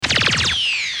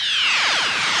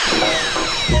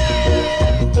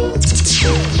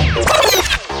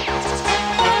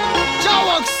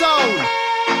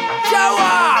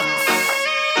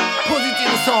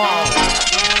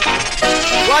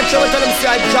watch out and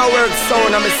say Ogaworks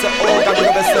sound and Mr. Oga, big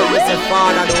up yourself, Mr.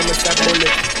 Father, no Mr.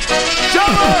 Bullet.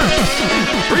 Ogaworks,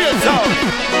 real sound,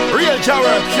 real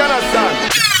Ogaworks, you understand?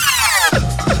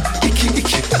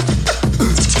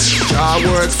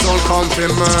 Ogaworks sound come to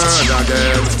murder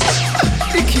them.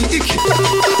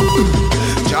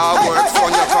 Ogaworks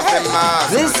sound you come to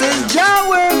murder. This is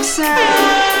Ogaworks sound.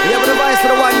 You have the voice for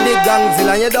the one big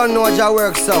gangzilla and you don't know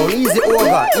Ogaworks sound. Easy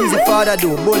Oga, easy Father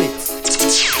do, bullets.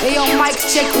 Hey yo, mic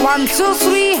check 1, 2,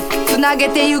 3. So now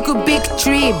get there, you could big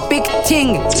tree, big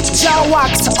thing.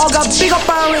 Ogaworks, Oga, big up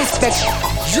and respect.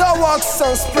 Ogaworks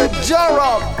sound spread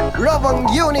J-Rock, love and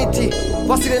unity.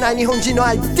 What's the Nihonji no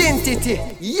identity?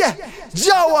 Yeah,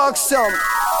 Ogaworks sound.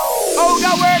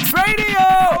 Ogaworks Radio.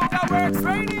 Ogaworks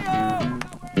Radio.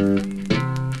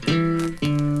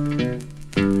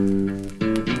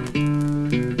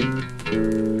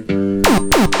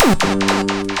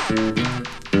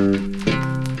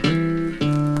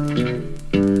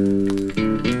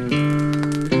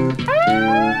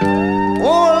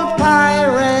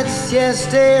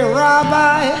 Yesterday,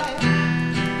 Rabbi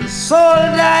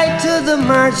sold I to the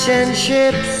merchant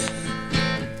ships.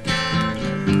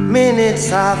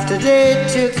 Minutes after they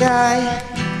took I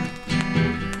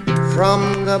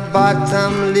from the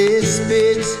bottomless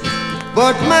pit,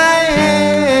 but my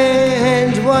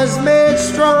hand was made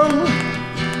strong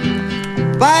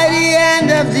by the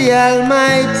hand of the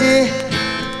Almighty.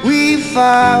 We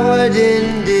forward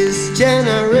in this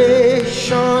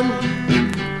generation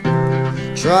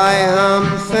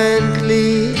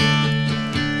triumphantly.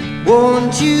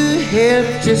 Won't you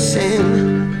help to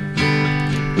sing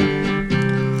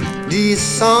these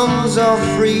songs of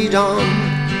freedom?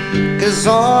 'Cause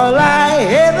all I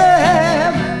ever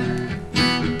have,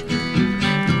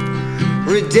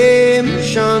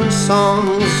 redemption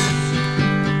songs,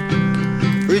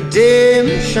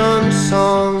 redemption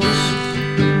songs.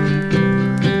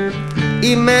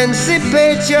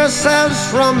 Emancipate yourselves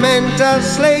from mental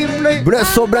slavery.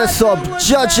 Bless up,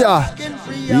 Jaja.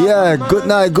 Yeah, good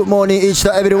night, good morning, each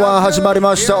and everyone. 始まり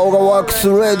ました Ogaworks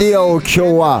Radio。 今日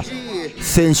は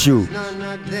先週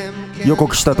予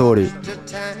告した通り、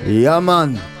ヤーマ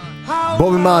ン、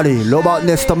ボブ・マーリー、ロバート・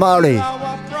ネスト・マーリー、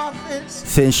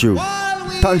先週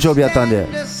誕生日やったんで、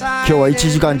今日は1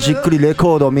時間じっくりレ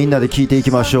コードをみんなで聴いてい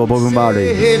きましょう。ボブ・マーリ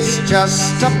ー、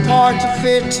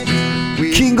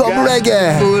King of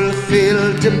Reggae.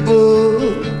 Fulfill the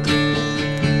book.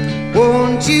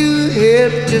 Won't you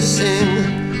help to sing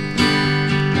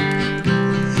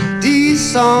these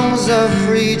songs of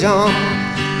freedom?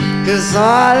 'Cause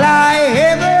all I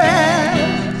ever have,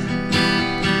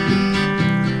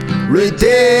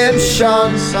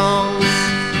 redemption songs,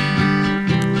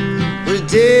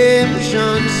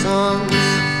 redemption songs,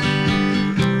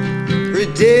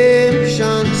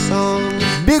 redemption songs.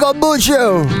 Big up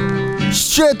Buju,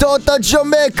 straight out of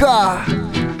Jamaica.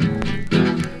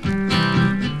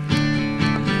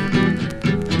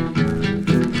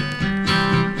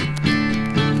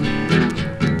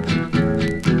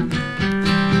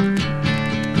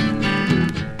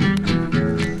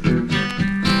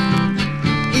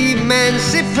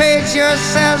 Emancipate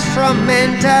yourselves from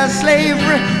mental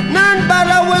slavery. None but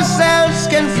ourselves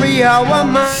can free our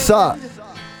mind. さあ、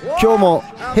今日も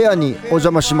部屋にお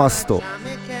邪魔しますと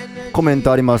コメン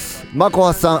トあります。マコ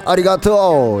ハさんありが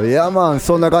とう。いやまん、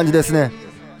そんな感じですね。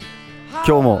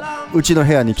今日もうちの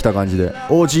部屋に来た感じで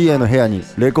OGA の部屋に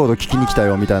レコード聴きに来た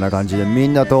よみたいな感じで、み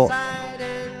んなと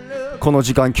この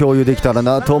時間共有できたら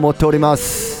なと思っておりま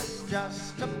す。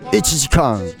1時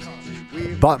間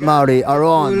But Marley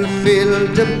Aaron.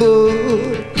 Fulfill the book.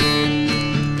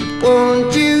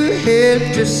 Won't you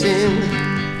help to sing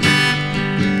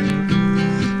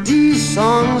these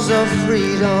songs of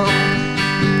freedom?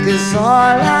 'Cause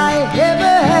all I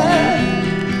ever had,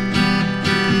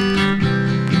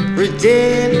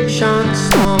 redemption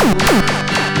songs.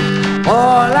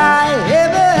 All I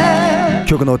ever had.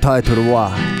 曲のタイトル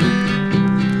は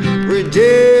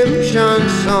Redemption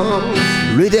songs.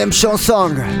 Redemption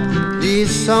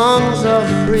Song。These songs of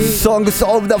freedom. Songs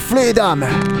of the freedom.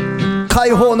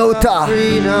 解放の歌。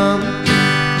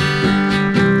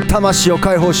魂を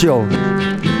解放しよう。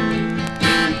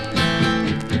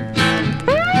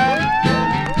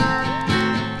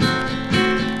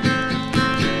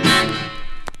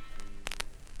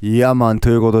いやマン、と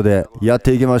いうことでやっ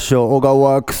ていきましょう。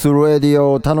Ogaworks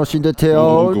Radio 楽しんでて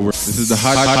よ。This is the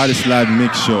hottest live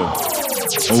mix show.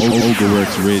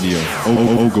 Ogaworks Radio.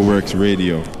 Ogaworks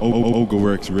Radio.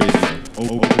 Ogaworks Radio.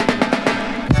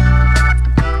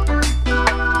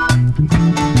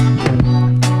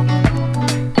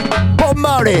 Bob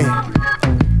Marley.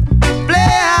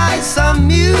 Play some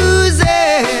music.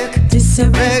 This is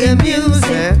reggae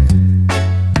music.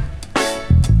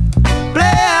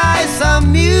 Play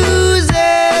some music.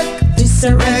 This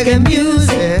a reggae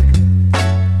music.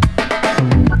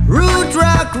 Root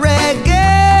rock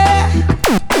reggae.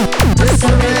 This a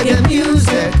reggae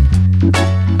music.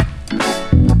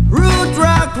 Root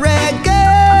rock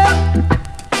reggae.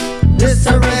 This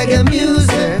a reggae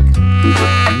music.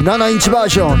 7-inch バー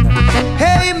ジョン。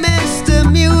 Hey Mr.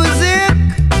 Music,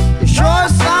 you sure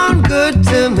sound good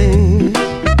to me.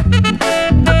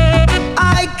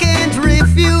 I can't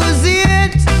refuse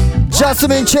it.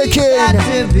 Jasmine check Got in.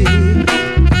 to be.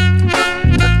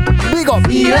 Big up.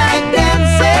 Feel like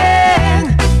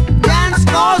dancing. Dance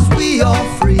cause we are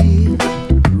free.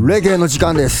 レゲエの時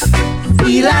間です。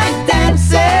 Feel like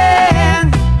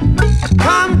dancing.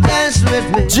 Come dance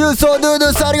with me. 重曹ドゥド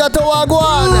ゥスありがとうワゴ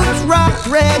ワン。 Roots rock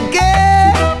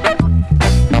reggae.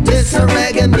 This a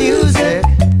reggae music.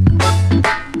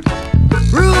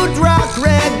 Root rock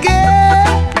reggae.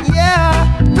 Yeah.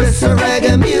 This a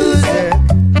reggae music.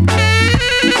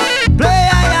 Play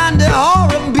I and the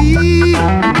R&B.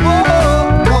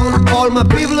 Whoa. Want all my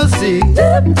people to see.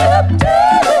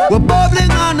 We're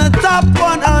bubbling on the top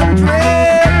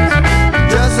 100.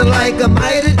 Just like a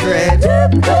mighty dread.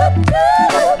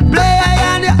 Play I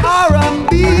and the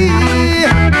R&B.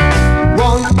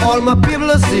 Want all my people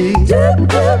to see.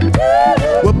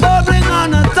 We're bubbling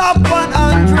on the top 100.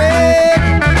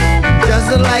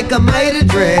 Just like a mighty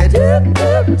dread.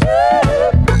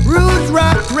 Roots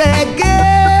rock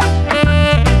reggae.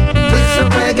 It's a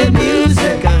reggae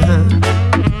music,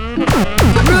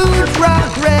 Roots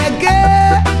rock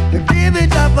reggae. Give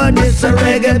it up for this a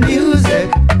reggae music.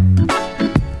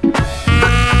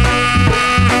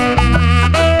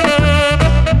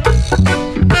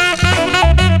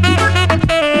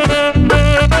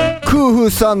クーフー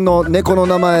さんの猫の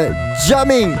名前ジャ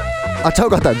ミン。あ、ちゃう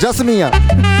かった、ジャスミンや。 Play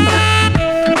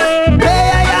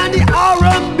I and the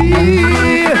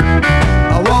R&B.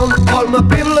 I want all my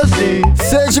people to see.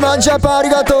 セージマンジャパンあり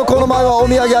がとう。この前はお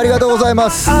土産ありがとうございま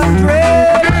す。 Just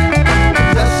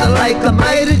like a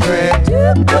mighty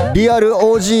dread. リアル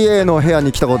OGA の部屋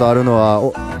に来たことあるのは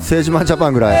セージマンジャパ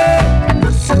ンぐらい。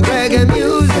 Reggae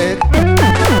music.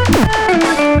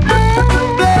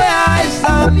 Play I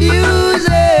some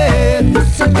music.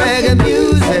 Reggae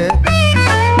music.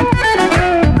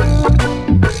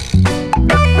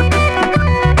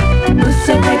 This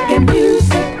a reggae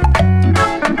music.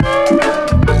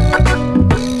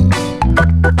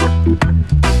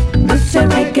 This a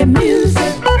reggae music.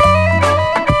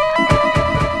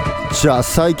 じゃあ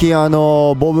最近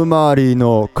ボブ・マーリー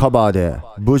のカバーで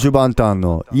ブジュバンタン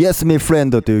の Yes Me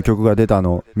Friend という曲が出た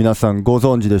の皆さんご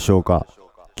存知でしょうか。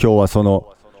今日はその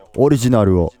オリジナ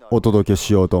ルをお届け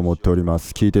しようと思っておりま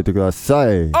す。聞いててくださ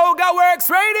い。 Ogaworks Radio.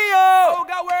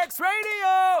 Ogaworks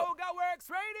Radio. Ogaworks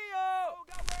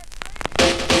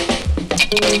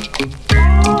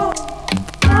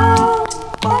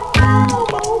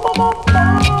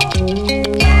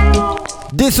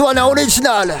This one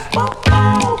original.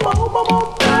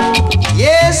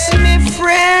 Yes, me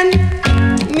friend,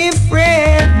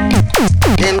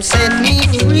 them set me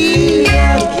free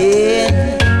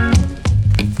again.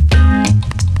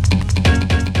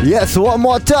 Yes, one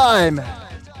more time.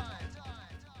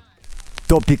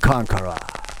 Topi Kankara.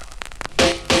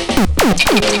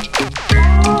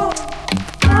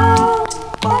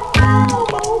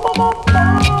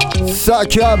 さあ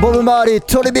今日はボブ・マーリー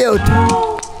トリビュート。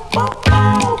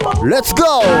Let's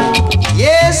go!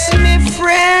 Yes, me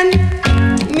friend,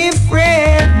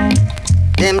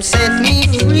 them set me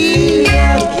free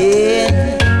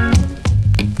again.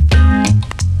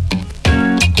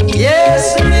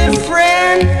 Yes, me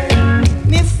friend,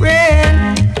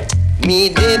 me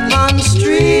dead on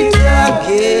street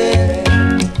again.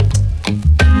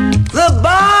 The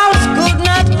bars could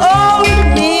not hold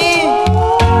me,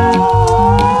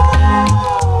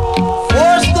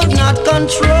 force could not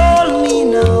control me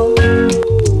now.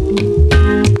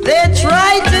 They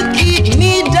tried to keep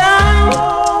me down,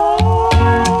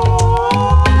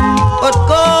 but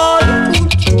God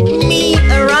put me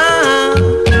around.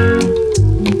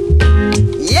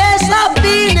 Yes, I've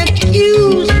been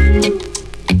accused.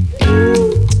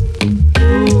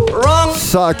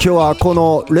 さあ今日はこ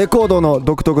のレコードの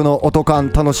独特の音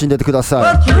感楽しんでてくださ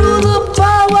But through the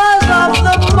powers of the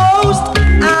Most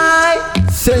High,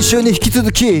 い。先週に引き続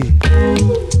き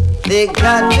they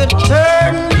got to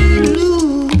turn me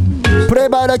loose. プレイ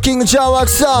バイthe King Jawak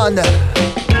San.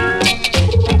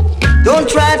 Don't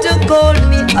try to hold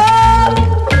me up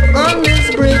on this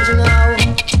bridge now.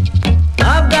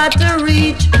 I've got to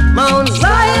reach Mount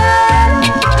Zion,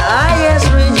 highest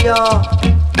ridge, y'all.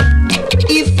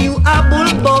 If you are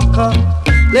bull bucker,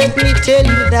 let me tell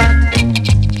you that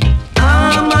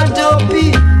I'm a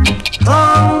dopey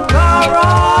conqueror,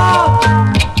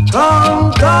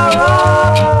 conqueror.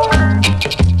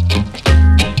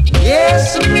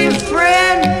 Yes, me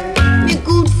friend, me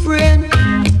good friend,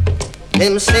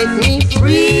 them set me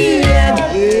free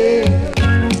again.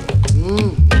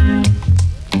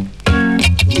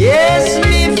 Yes,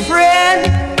 me friend,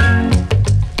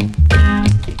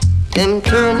 them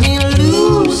turn me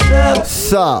loose up.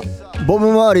 さあボ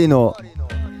ブ・マーリーの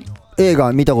映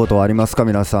画見たことはありますか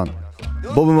皆さん。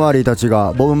ボブ・マーリーたち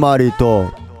が、ボブ・マーリー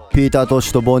とピーター・ト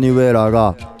シとボニー・ウェーラー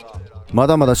がま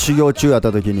だまだ修行中やっ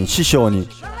た時に師匠に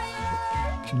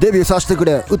デビューさせてく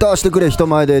れ、歌わせてくれ人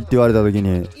前でって言われた時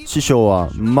に、師匠は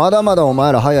まだまだお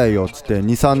前ら早いよっつって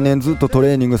 2,3 年ずっとト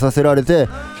レーニングさせられて、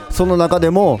その中で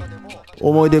も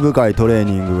思い出深いトレー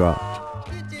ニングが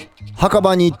墓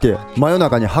場に行って真夜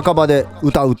中に墓場で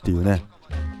歌うっていうね、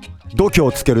度胸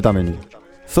をつけるために。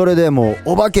それでもう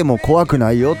お化けも怖く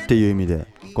ないよっていう意味で、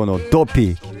このド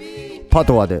ピー、パ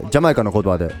トワで、ジャマイカの言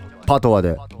葉でパトワ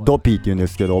でドピーって言うんで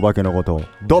すけど、お化けのことを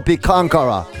ドピカンカ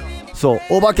ラー、そう、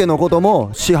お化けのこと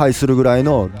も支配するぐらい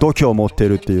の度胸を持って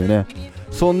るっていうね。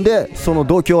そんでその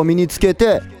度胸を身につけ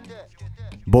て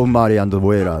ボブ・マーリー&ウ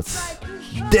ェイラーズ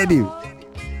デビュー、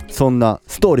そんな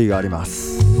ストーリーがありま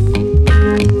す。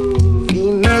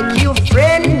 We make you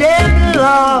friend and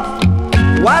love.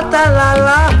 What a la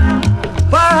la,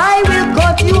 but I will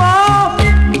cut you off.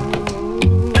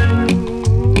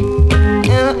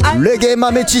 And I レゲエ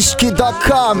豆知識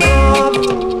 .com I'm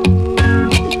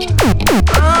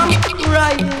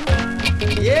crying.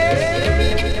 Yeah.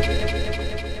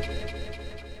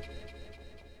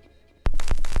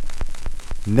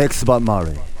 Next but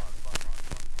Marley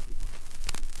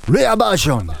レアバー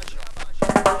ジョン。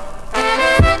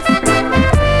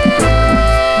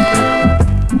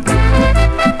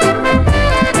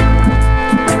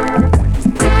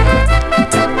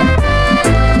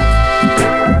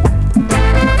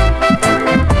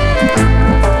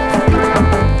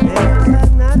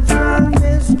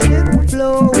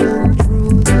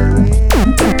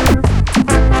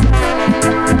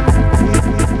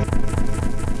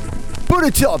Put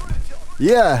it up!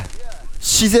 Yeah!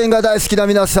 自然が大好きな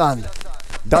皆さん、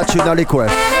ダチューなリクエ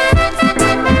スト。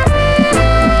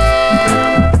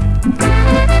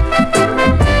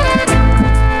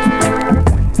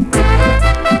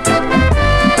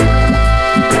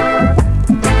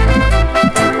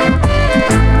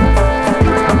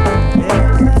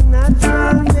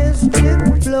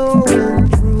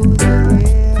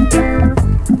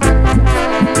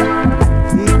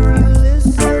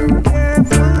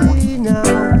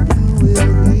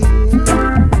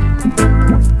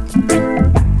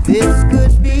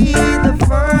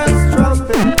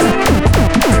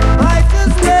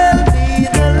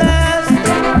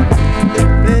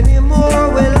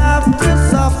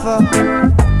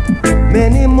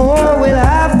Many more will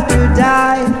have to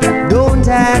die. Don't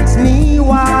ask me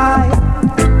why.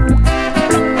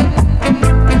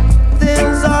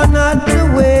 Things are not the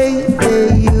way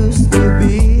they used to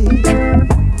be.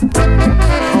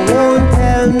 I won't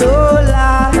tell no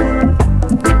lie.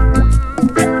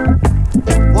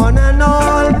 One and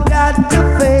all got to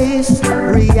face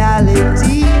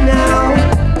reality now.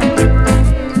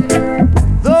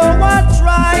 Though I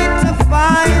try to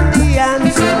find the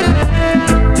answer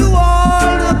to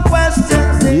all the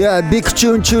questions. いや、ビッグチ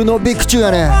ューン中のビッグチューン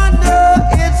やね。I know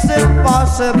it's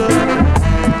impossible.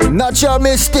 ナチュラル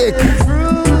ミスティック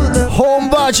Through the ホーム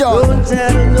バージョン。 don't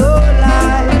tell no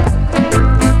lie.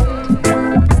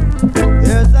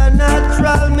 There's a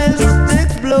natural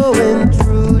mystic blowing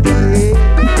through the air.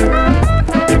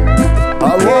 I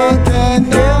want Taking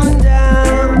them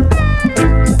down.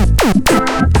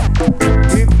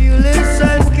 If you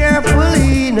listen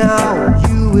carefully now,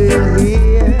 you will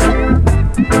hear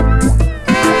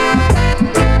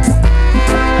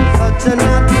such a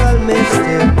natural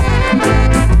mystic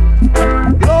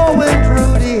blowing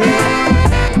through the air.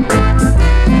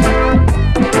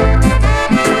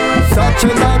 Such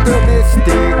another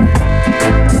mystic。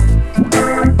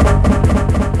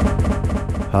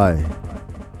 はい、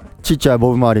ちっちゃい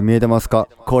ボブ周り見えてますか？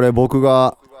これ僕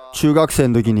が中学生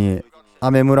の時にア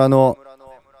メ村の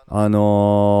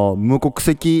無国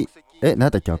籍何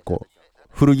だっけ、こう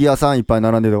古着屋さんいっぱい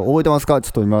並んでて覚えてますか？ちょ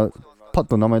っと今パッ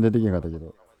と名前出てけなかったけ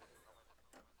ど、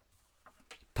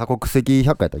多国籍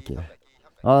百貨やったっけ？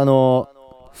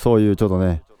そういうちょっと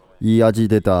ね、いい味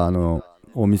出た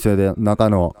お店で、中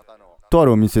のとあ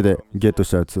るお店でゲットし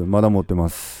たやつまだ持ってま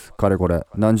す。かれこれ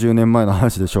何十年前の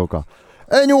話でしょうか。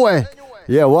 Anyway,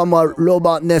 yeah, one more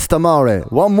Robot Nesta Marley,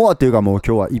 one more っていうかもう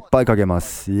今日はいっぱいかけま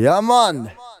す。Yeah man。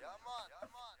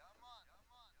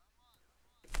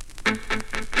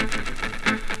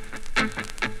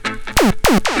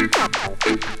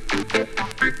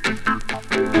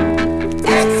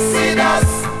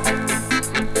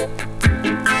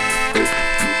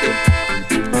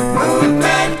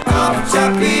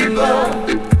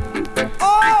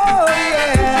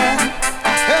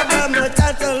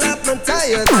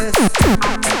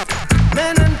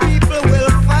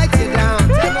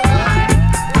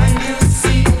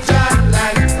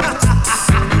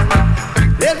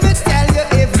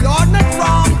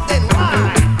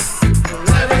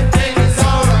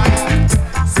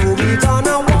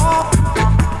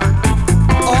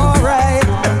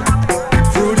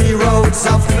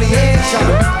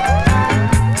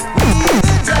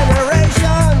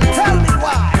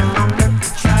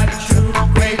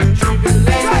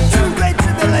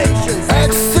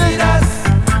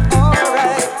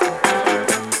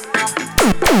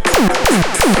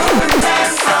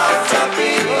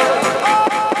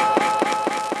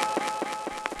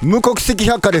無国籍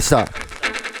百科でした。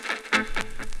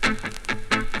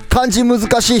漢字難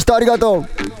しい人ありがとう。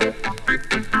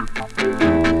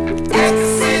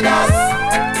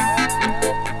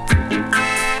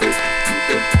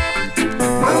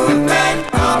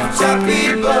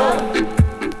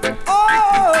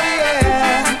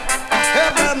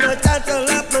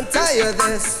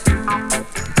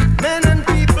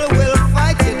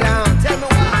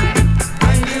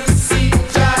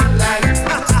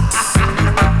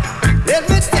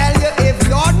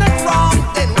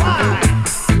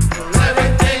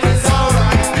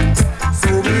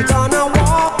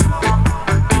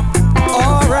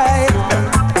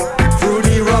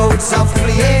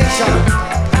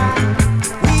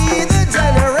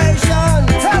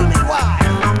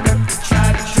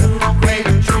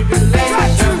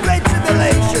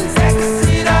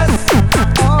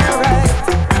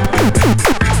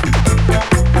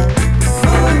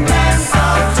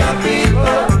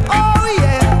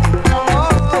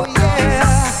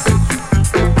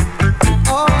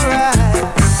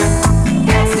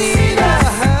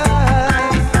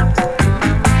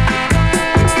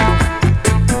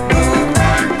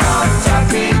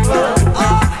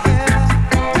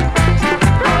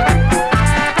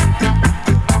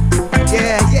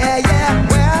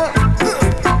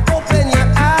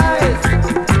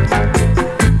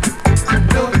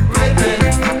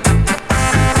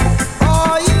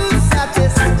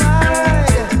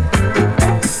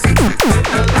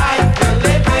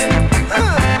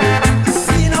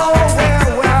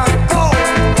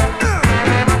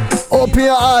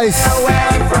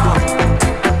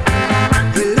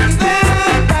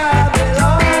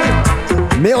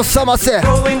目を覚ませ。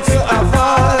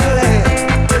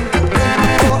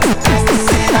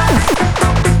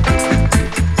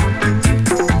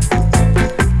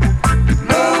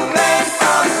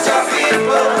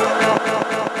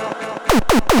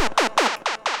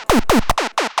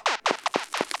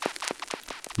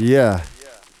いや、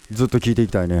ずっと聞いてい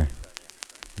きたいね。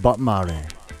バッマーレ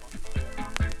ー。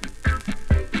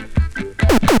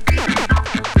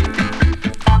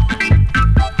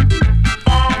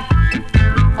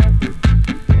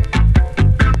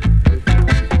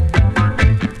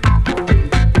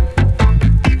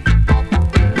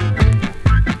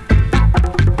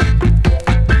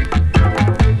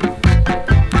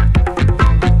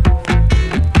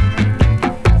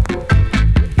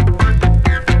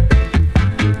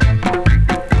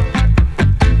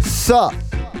さあ、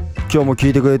今日も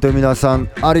聞いてくれてる皆さん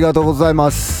ありがとうございま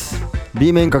す。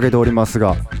 B 面かけております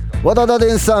が、和田田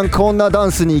伝さん、こんなダ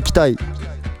ンスに行きたい、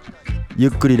ゆ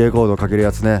っくりレコードかける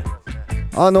やつね。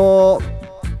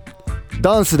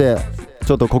ダンスで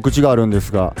ちょっと告知があるんで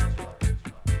すが、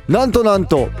なんと3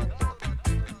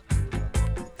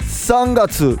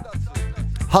月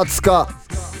20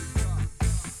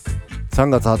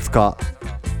日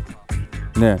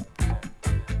ね、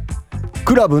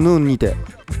クラブヌーンにて、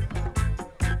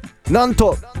なん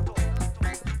と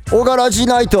オガラジ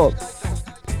ナイト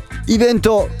イベン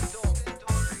ト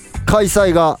開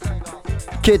催が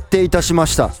決定いたしま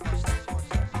した。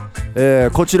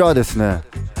こちらはですね、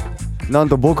なん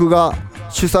と僕が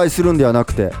主催するんではな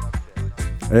くて、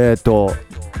フ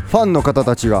ァンの方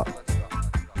たちが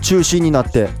中心になっ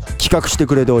て企画して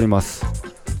くれております。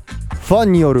ファ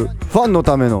ンによるファンの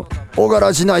ためのオガ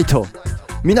ラジナイト、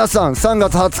皆さん3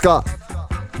月20日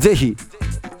ぜひ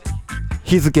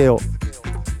日付を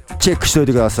チェックしておい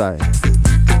てください。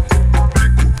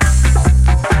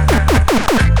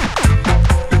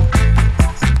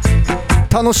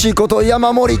楽しいこと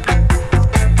山盛り、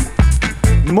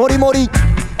盛り盛り、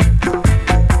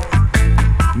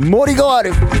盛りがあ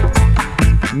る、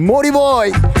盛りボー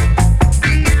イ、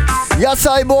野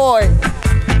菜ボーイ、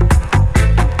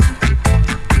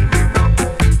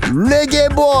レゲエ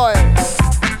ボーイ。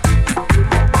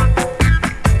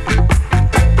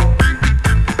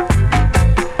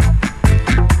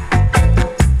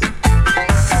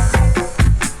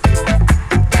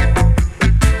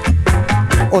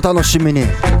お楽しみに。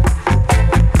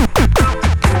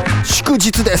祝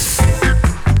日です。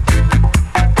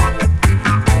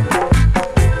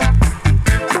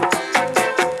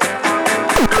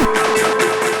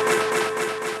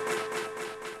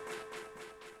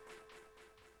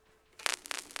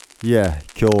Yeah、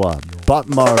今日はバ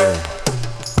ッマーレー。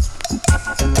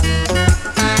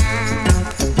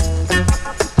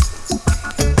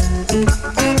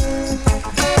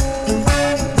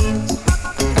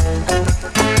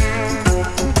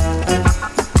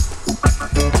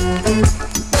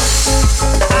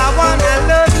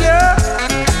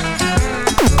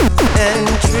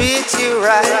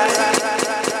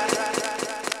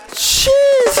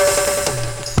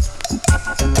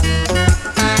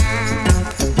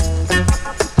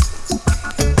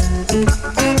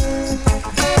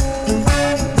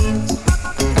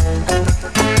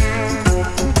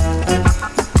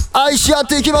愛し合っ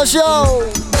ていきましょう。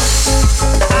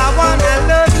 I wanna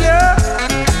love you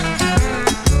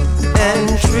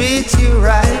and treat you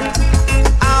right.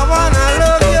 I wanna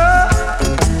love you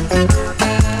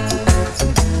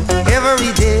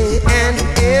every day and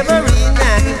every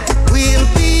night. We'll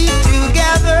be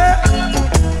together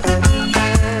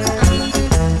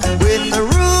with the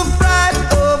roof right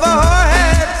over our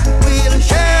heads. We'll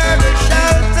share the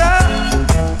shelter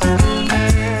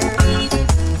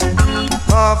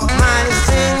of my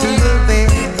single bed.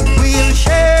 We'll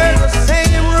share the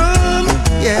same room,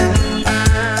 yeah.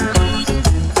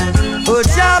 But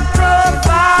Jah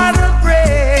provide the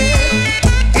bread.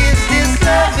 Is this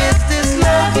love? Is this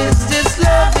love? Is this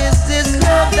love? Is this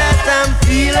love that I'm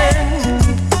feeling?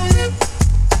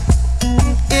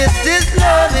 Is this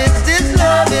love? Is this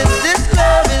love? Is this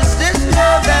love? Is this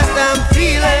love that I'm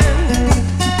feeling?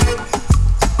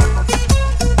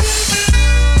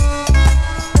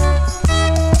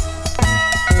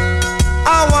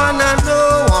 I wanna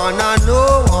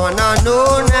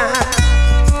know now.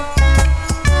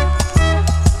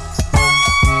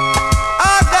 I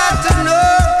got to know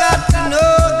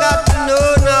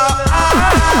now.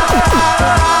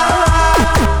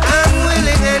 I'm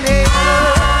willing and able,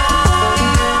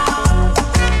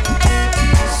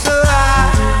 so I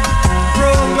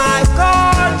throw my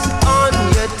cards on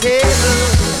your table.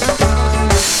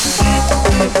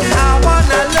 I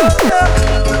wanna love you.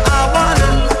 I wanna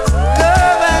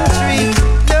love and treat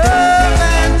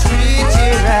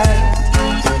you right.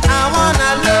 I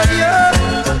wanna love you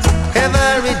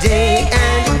every day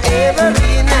and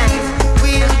every night.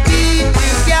 We'll be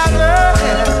together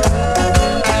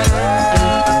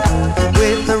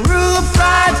with the roof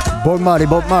right. ボブマーリー、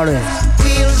ボブマーリー。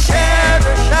 We'll share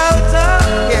the shelter,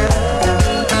 yeah.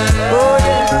 Oh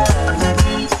yeah.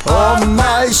 On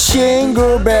my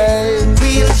single bed。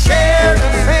 We'll share the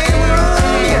same room,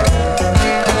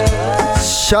 yeah.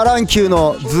 シャラン級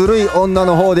のずるい女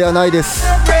の方ではないです。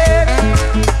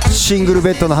シングル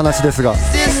ベッドの話ですが。 Is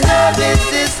this love? Is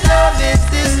this love? Is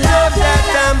this love that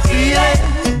I'm feeling?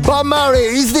 ボブマーリ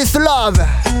ー、Is this love?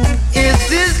 Is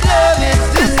this love? Is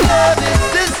this love? Is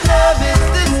this love? Is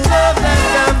this love that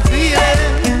I'm feeling?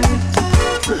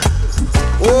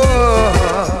 Whoa.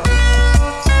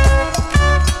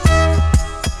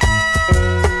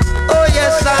 Oh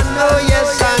yes I know,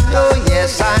 yes I know,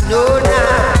 yes I know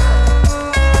now.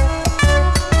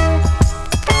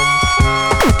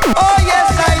 Oh yes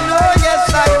I know,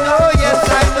 yes I know, yes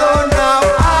I know now.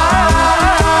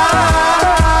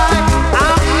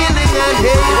 I'm willing and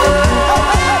able,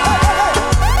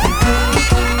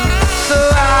 so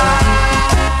I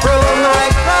throw my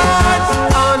cards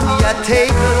on your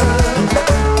table.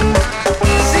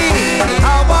 See, I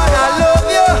wanna love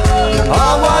you, I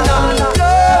wanna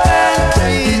love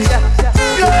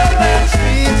and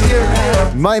treat you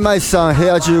right. マイマイさん、部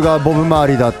屋中がボブマー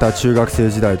リーだった中学生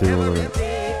時代ということで、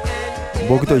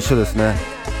僕と一緒ですね。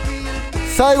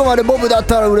最後までボブだっ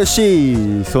たら嬉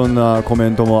しい。そんなコメ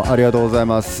ントもありがとうござい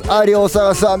ます。アリ大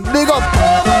阪さん、ビッグアップ。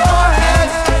 Over our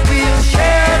heads, we'll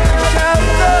share the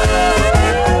shelter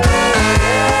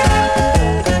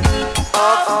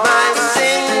of my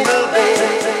single bed.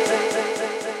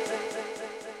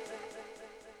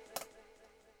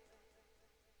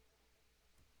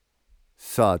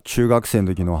 さあ、中学生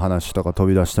の時の話とか飛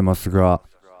び出してますが、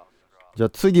じゃあ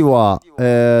次は、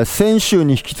先週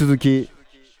に引き続き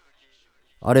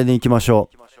あれに行きましょ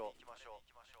う。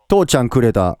父ちゃんく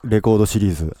れたレコードシ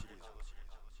リーズ。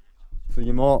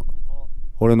次も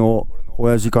俺の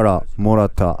親父からもらっ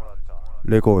た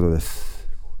レコードです。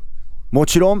も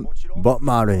ちろんボブ・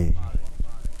マーレー。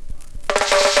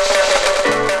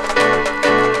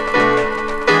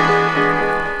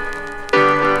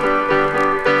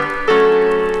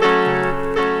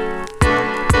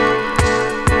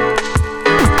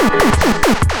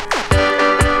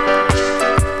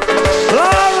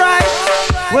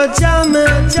Well,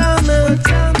 jamming, jamming,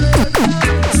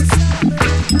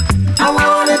 I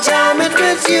wanna jam it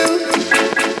with you.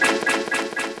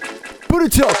 Put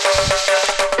it up.12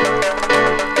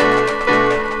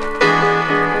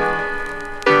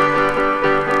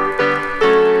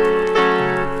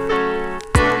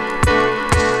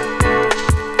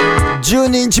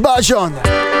インチバージョン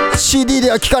CD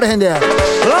では聴かれへんで。 Alright,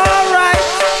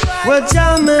 well,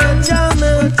 jamming,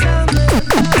 jamming,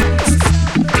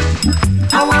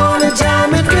 I wanna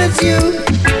jam it with you.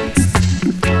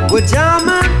 We're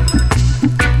jamming,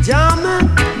 jamming,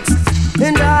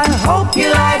 and I hope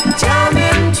you like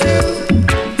jamming too.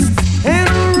 And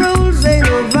the rules ain't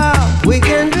no vow, we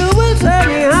can do it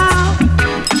anyhow.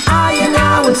 I and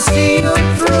I will see you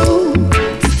through.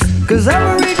 Cause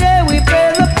every day we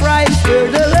pay the price for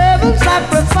the level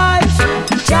sacrifice.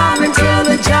 Jamming till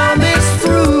the jam is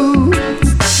through.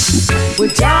 We're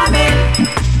jamming.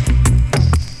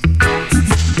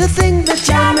 To think that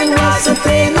jamming was a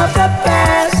thing of the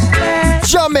past.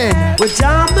 Jamming. We're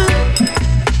jamming,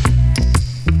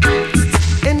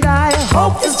 and I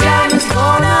hope this jam is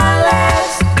gonna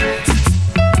last.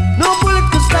 No bullet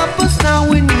can stop us now.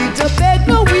 We need to beg,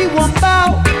 no, we won't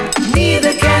bow.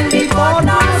 Neither can be born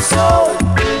our soul.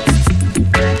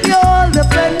 We all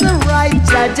defend the right.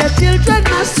 Judge, children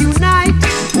must unite.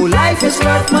 Oh, life is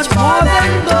worth much more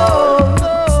than gold.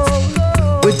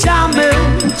 We're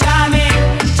jamming, jamming.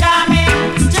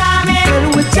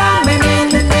 Jamming in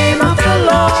the name of the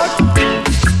Lord.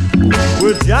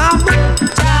 We're jamming,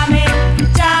 jamming,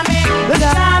 jamming,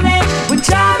 jamming. We're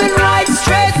jamming right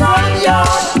straight from your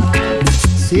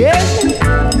yeah.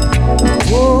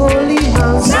 Holy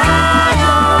Mount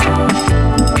Zion,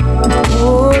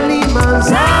 Holy Mount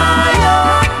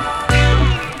Zion,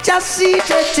 just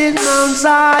seated in Mount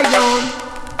Zion,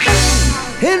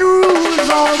 it rules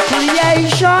all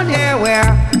creation. Yeah,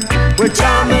 we're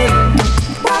jamming.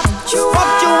 What you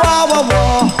are,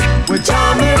 we're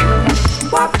jamming.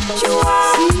 What you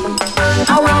are, I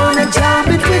wanna jam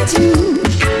it with you.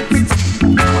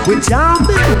 We're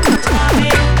jamming,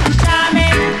 jamming,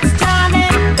 jamming,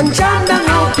 jamming, and jamming,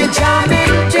 hope you're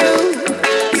jamming too.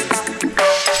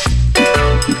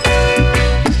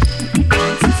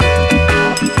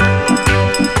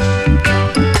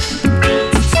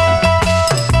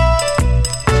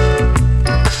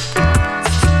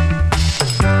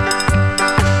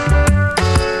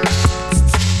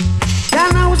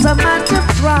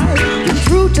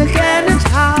 Again it's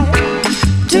high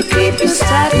to keep you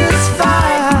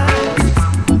satisfied.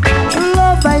 True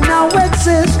love I now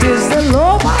exists is the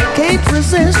love I can't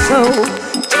resist. So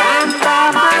jam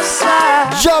by my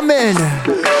side. Jamming.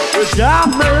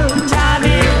 Jamming,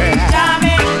 jamming,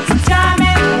 jamming,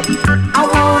 jamming. I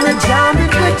wanna jam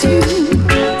it with you.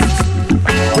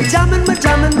 We're jamming, we're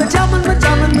jamming, we're jamming, we're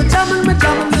jamming, we're jamming, we're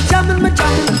jamming, we're jamming, we're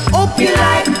jamming. Hope you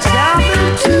like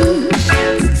jamming too.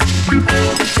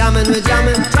 Jamming, we're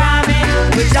jamming, jamming,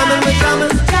 we're jamming, we're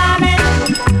jamming, jamming.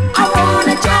 I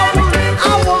wanna jam with you,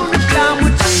 I wanna jam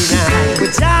with you now.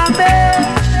 We're jamming,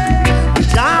 we're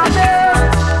jamming.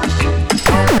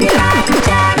 Hope you like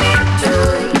jamming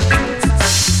too.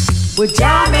 We're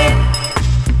jamming.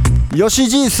 ヨシ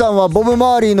じいさんはボブ・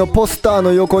マーリーのポスター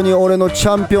の横に俺のチ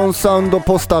ャンピオンサウンド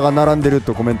ポスターが並んでる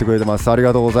とコメントくれてます。あり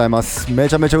がとうございます。め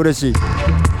ちゃめちゃ嬉しい。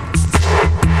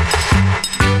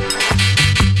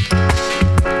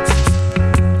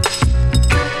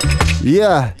い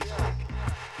や、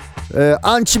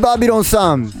アンチバビロン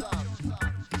さん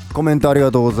コメントあり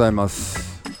がとうございま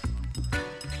す。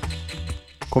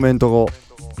コメントが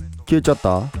消えちゃっ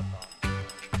た？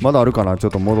まだあるかな。ちょ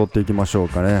っと戻っていきましょう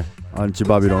かね。アンチ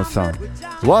バビロンさん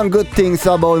One good thing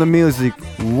about the music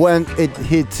when it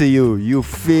hits you you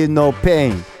feel no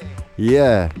pain.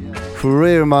 Yeah, for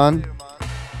real man.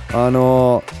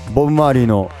 ボブ・マーリー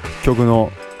の曲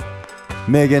の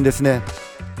名言ですね。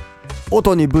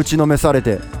音にぶちのめされ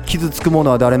て傷つく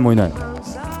者は誰もいない。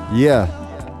Yeah、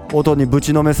 音にぶ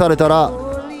ちのめされたら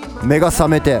目が覚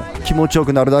めて気持ちよ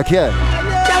くなるだけ。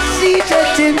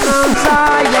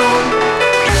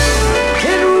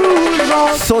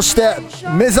そして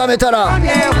目覚めたら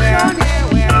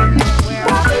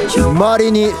周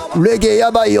りにレゲエや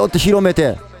ばいよって広め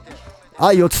て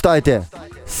愛を伝えて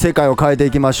世界を変えて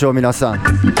いきましょう。皆さん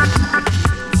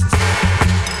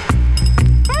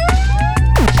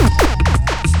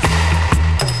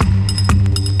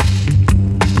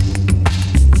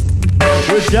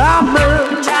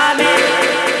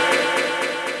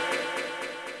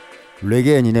レ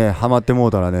ゲエにねハマっても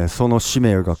うたらね、その使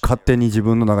命が勝手に自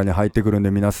分の中に入ってくるん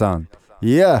で、皆さん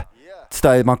いや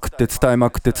伝えまくって伝えま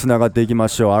くってつながっていきま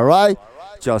しょう。 Alright、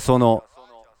 じゃあその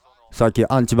さっき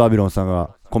アンチバビロンさんが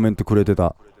コメントくれて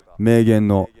た名言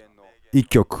の一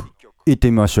曲いっ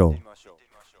てみましょう。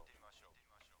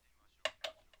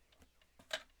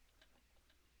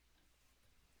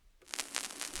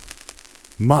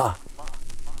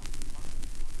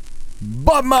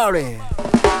バマーリー。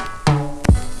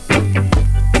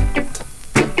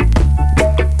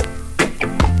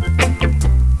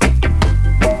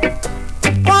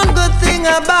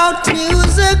About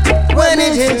music when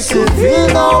it hits you feel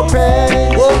no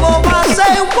pain. Whoa, whoa, I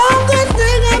say one good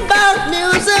thing about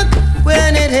music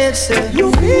when it hits you, you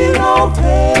feel no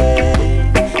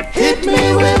pain. Hit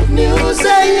me with music,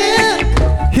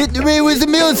 yeah. Hit me with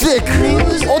music.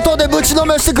 音でぶちの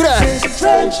めしてくれ。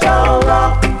 Trench down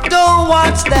rock. Don't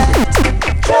watch that.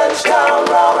 Trench down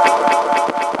rock.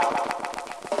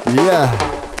 Yeah.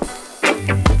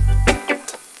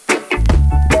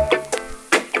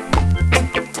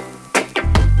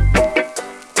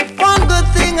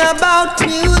 About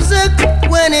music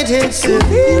when it hits you,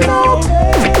 feel no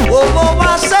pain. Whoa, whoa,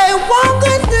 I say one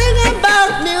good thing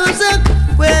about music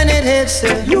when it hits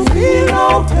you, you feel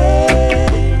no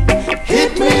pain.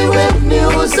 Hit me with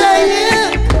music,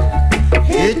 yeah.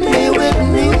 Hit me with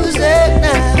music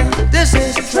now. This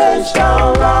is Trench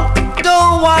Town Rock.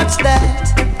 Don't watch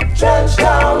that. Trench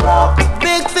Town Rock.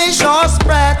 Big fish or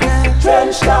sprat now.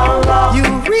 Trench Town Rock. You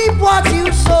reap what you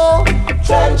sow.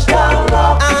 Trench Town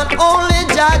Rock. And only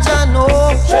Jaja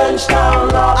know. Trench Town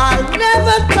Rock. I'll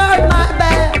never turn my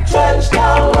back. Trench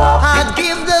Town Rock. I'd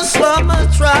give the slum a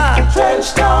try.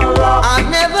 Trench Town Rock. I'd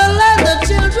never let the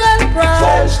children cry.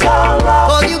 Trench Town Rock.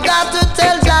 Oh, you got to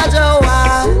tell Jaja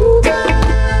why.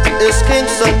 It's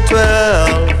Kingston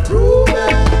 12.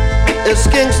 It's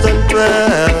Kingston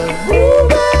 12.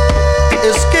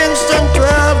 It's Kingston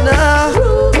 12 now.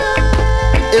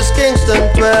 It's Kingston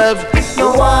 12.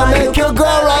 No, I make you go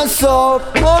around so.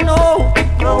 Oh no.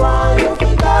 No, I you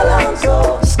keep around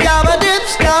so. Scabba-dip,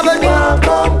 scabba-dip.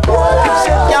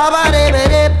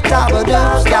 Scabba-dip-a-dip,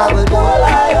 scabba-dip, scabba-dip.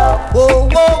 Whoa,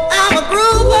 whoa, I'm a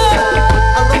groover.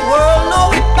 And the world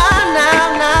know it by now,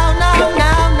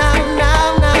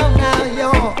 yo.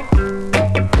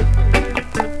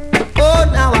 Oh,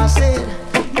 now I said,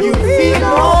 you feel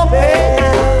no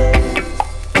pain.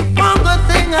 One good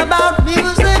thing about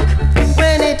music,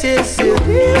 when it is you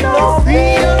feel no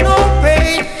pain.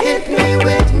 Hit me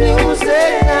with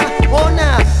music now. Oh,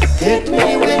 now, hit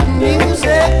me with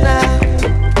music now.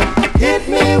 Hit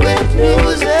me with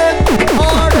music.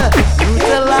 Order,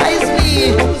 utilize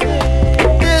me.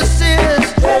 This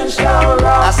is Trench Town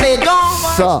Rock. I say don't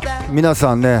watch that. さあ皆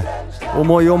さんね、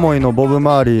思い思いのボブ・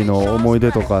マーリーの思い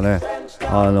出とかね、部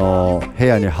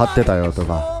屋に貼ってたよと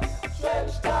か、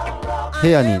部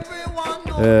屋に、ボ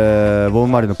ブ・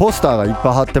マーリーのポスターがいっ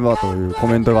ぱい貼ってばというコ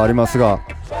メントがありますが、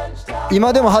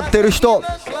今でも貼ってる人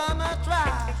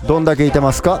どんだけいて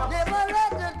ますか？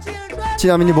ち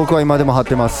なみに僕は今でも貼っ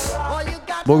てます。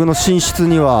僕の寝室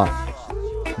には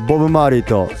ボブ・マーリー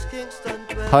と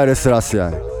ハイレ・セラシ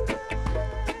ア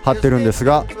貼ってるんです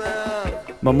が、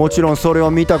もちろんそれを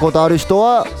見たことある人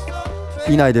は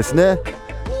いないですね。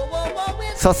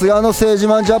さすがの政治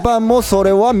マンジャパンもそ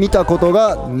れは見たこと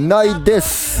がないで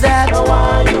す。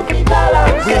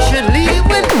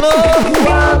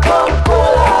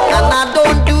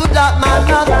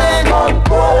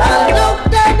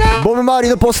ボブ周り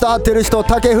のポスター貼ってる人、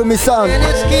竹文さん、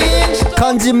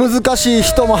漢字難しい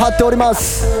人も貼っておりま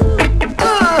す。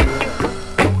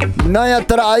なんやっ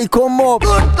たらアイコンもボ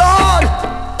ブ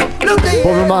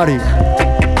周り。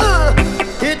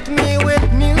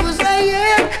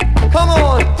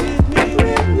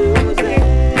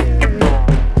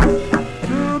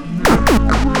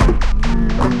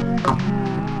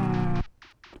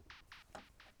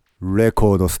レ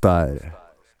コードスタイル。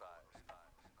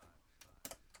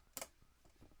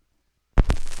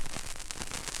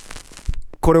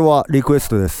これはリクエス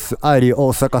トです。アイリー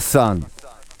大阪さん。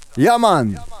ヤマ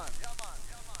ン。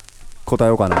答え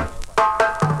ようかな。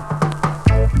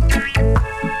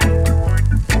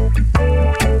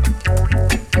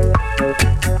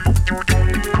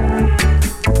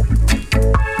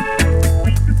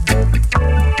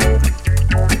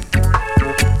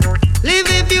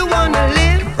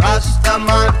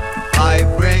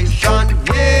Vibration,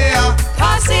 yeah.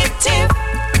 Positive.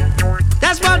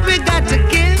 That's what we got to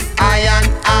give. I and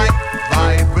I.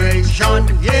 Vibration,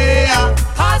 yeah.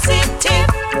 Positive.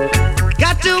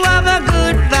 Got to have a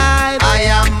good vibe. I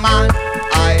am an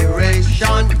iration.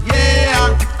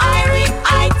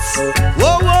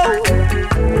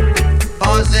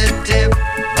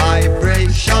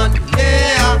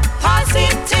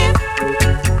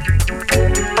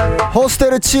 ホス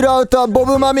テルチルアウトはボ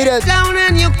ブまみれ。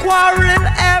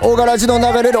オガラジの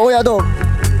流れるお宿。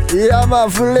ヤマ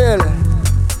フレール。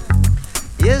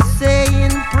You're saying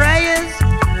prayers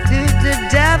to the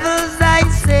devils, I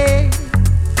say.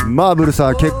 マーブル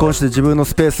さん結婚して自分の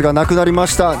スペースがなくなりま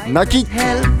した。泣き。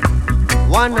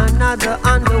One another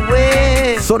on the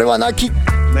way. それは泣き。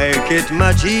 Make it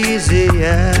much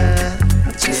easier.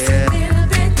 Just a little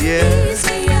bit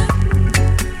easier.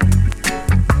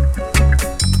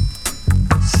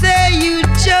 Say you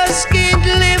just can't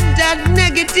live that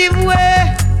negative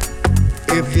way.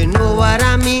 If you know what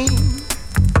I mean.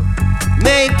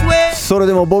 Make way. それ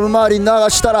でもボブ周りに流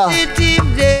したら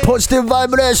Positive day. ポジティブバイ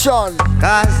ブレーション。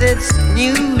 Cause it's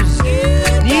news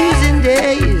and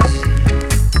days.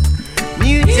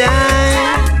 New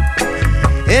time.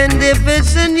 And if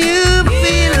it's a new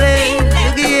feeling,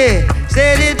 look here,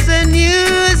 said it's a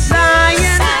new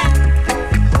science.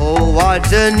 Oh,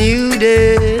 what a new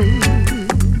day.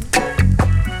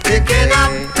 Picking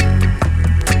up.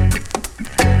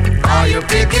 Are you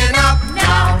picking up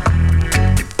now?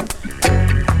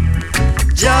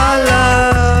 Jah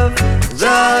love,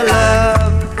 Jah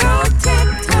love.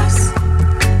 Protect us.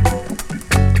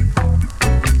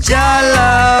 Jah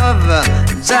love,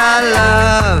 Jah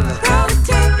love.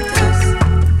 Protect us.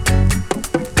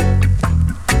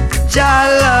 Jah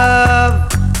love,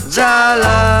 Jah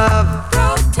love.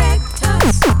 Protect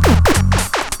us.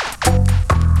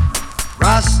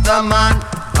 Rastaman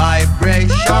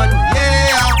vibration,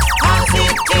 yeah.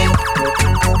 Positive.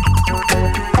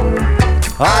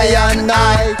 I and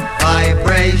I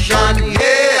vibration,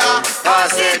 yeah.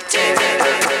 Positive.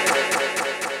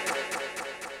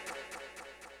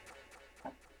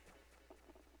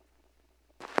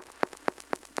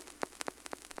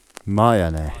 まあ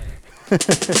やね。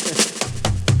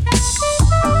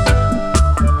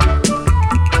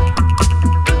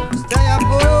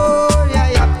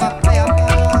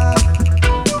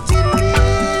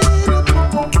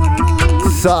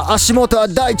さあ足元は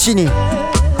大地に。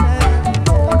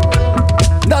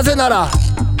なぜなら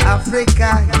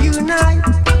Africa unite,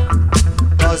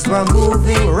 cause we're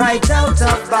moving right out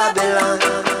of Babylon.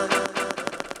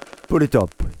 Put it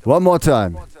up one more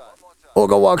time.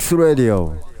 Ogaworks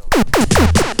Radio.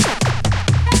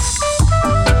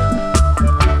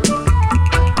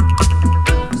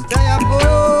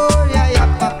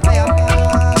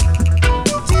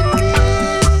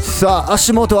さあ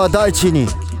足元は大地に、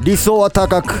理想は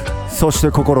高く、そし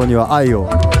て心には愛を。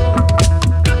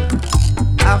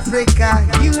 Africa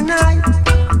unite,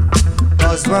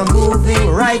 cause we're moving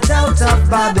right out of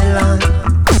Babylon,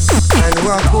 and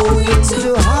we're going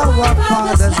to our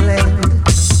father's land.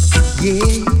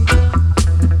 Yeah.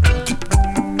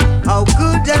 How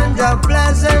good and how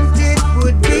pleasant it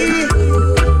would be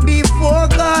before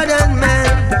God and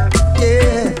man.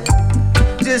 Yeah.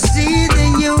 To see the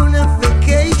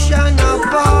unification of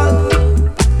all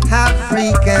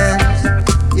Africans.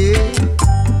 Yeah.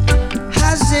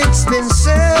 Has it been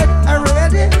said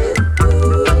already?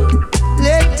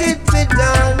 Let it be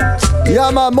done.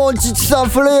 山モンチチさん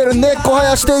フレール根っこ生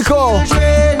やしていこう。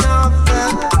 Children of the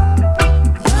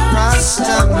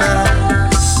Rastaman.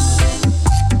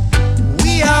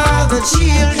 We are the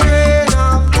children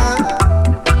of the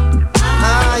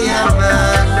Iron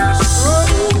Man.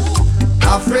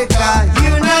 Africa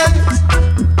unite,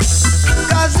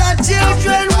 'cause the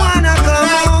children wanna come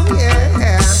home. Yeah,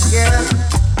 yeah.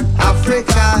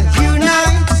 Africa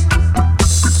unite,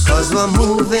 'cause we're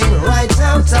moving right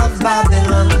out of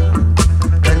Babylon,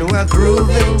 and we're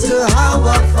grooving to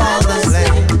our father's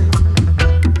land.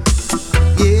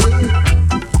 Yeah.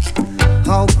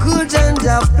 How good and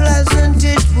how pleasant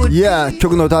it would be. Yeah、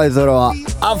曲のタイトルは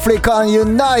African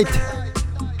Unite。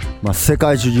まあ世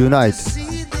界中ユナイト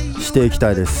していき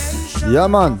たいです。いや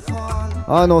マン、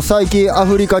最近ア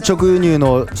フリカ直輸入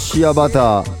のシアバ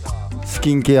タース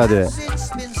キンケアで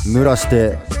濡らし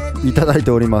ていただい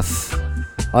ております。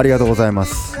ありがとうございま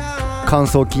す。感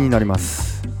想気になりま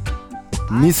す。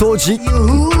みそじ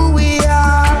Who we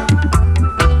are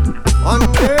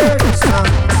under the sun.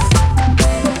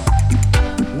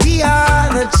 We are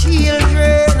the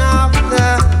children of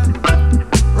the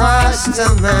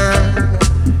Rastaman.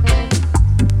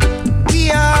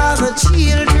 We are the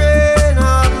children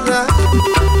of the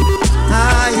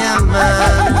Iron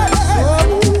Man.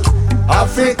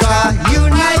 Africa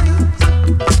unite.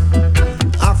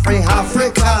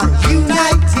 Africa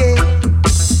unite. Yeah.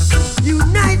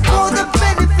 Unite for the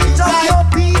benefit of your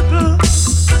people.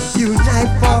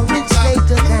 Unite for its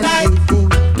greater than anything.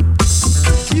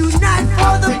 Unite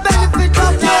for the benefit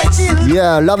of your children.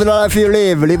 Yeah, love the life you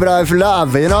live, live life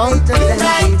love, you know? Greater than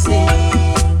anything.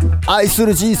 愛す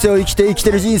る人生を生きて生き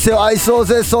てる人生を愛そう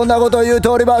ぜ、そんなことを言うて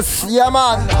おります。ヤー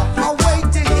マン。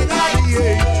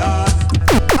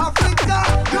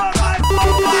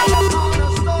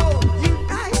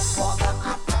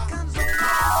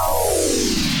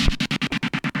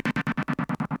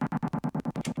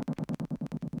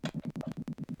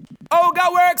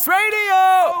Ogaworks Radio!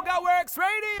 Ogaworks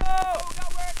Radio!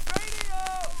 Ogaworks Radio!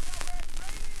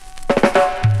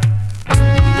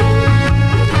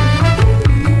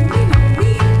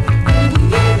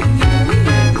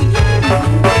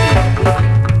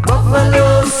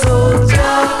 Buffalo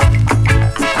soldier,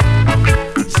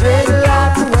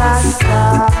 dreadlock rasta.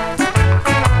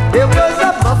 There was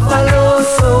a buffalo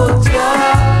soldier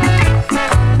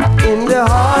in the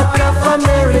heart of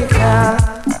America.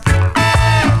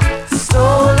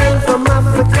 Stolen from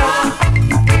Africa,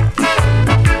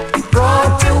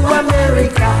 brought to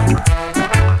America,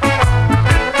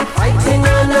 fighting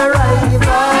on a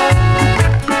rival,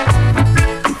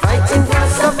 fighting for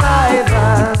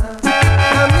survival.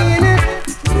 I mean it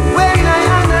when I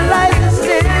analyze this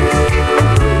thing.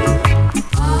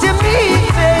 To me it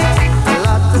makes a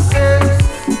lot of sense.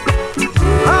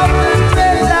 How the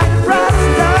dreadlock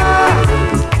rasta,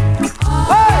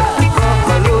 oh,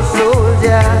 buffalo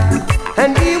soldier.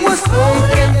 And he was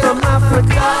stolen from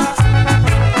Africa,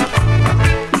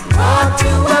 brought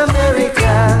to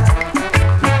America,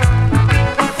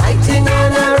 fighting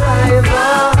on a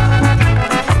rival,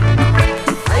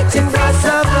 fighting for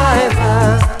survival.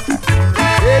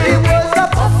 Well, he was a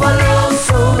buffalo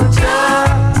soldier,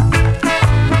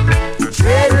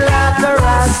 dreadlock a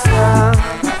rasta,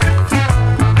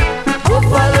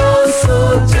 buffalo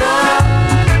soldier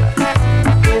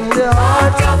in the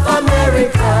heart of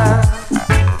America.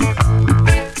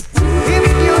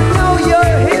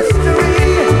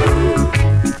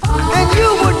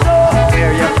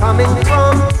 Coming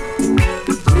from,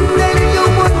 then you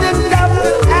wouldn't have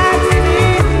to ask me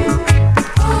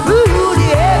who the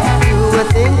hell you would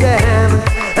think I am.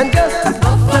 And just a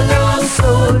buffalo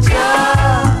soldier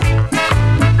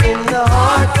in the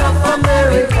heart of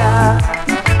America,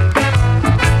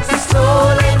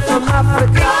 stolen from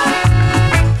Africa,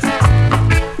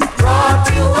 brought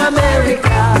to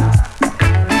America.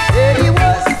 There he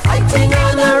was fighting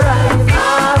on a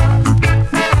rival,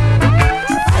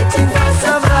 fighting for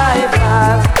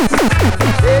survival.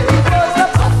 There he was a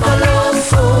buffalo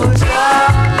soldier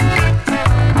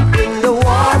in the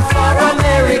war for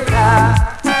America.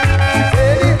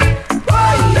 Hey,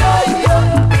 why yo yo,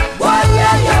 why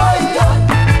yo yo,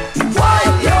 why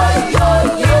yo yo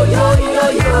yo yo yo yo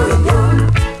yo,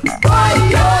 why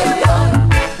yo yo,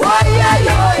 why yo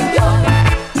yo,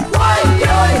 why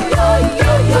yo yo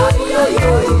yo yo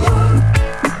yo yo.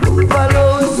 Buffalo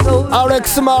soldier, Alex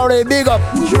Marley, big up.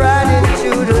 tried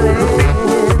into the land.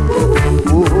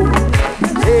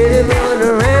 Let him on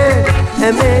the land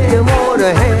and made him on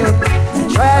the hand.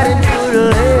 Tried into the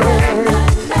land.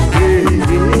 Yeah.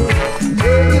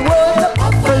 He was a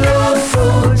buffalo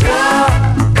soldier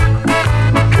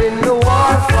in the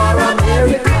war for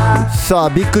America. さあ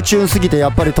ビッグチューンすぎてや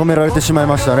っぱり止められてしまい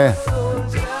ましたね。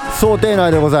想定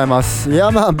内でございます。ヤ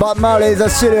ーマン、バッマーレイザー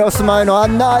シリオスマイのア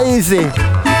ンナイージー。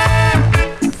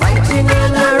Fighting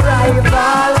on a rival.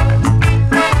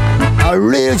 A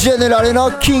real general, you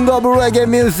know, king of reggae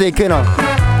music, you know.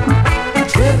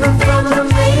 Driven from the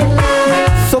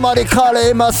mainland. Somebody call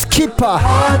him a skipper.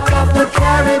 Heart of the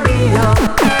Caribbean.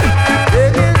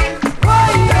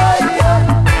 Why yo yo,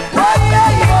 why yo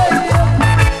yo,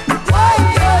 why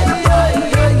yo yo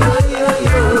yo yo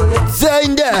yo. 全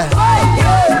員で。Why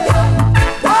yo yo,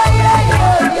 why yo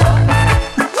yo,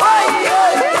 why yo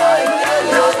yo yo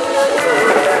yo yo.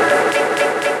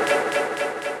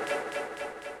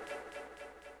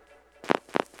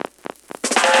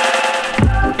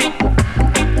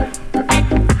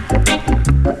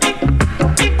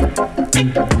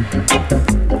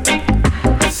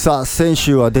 さあ先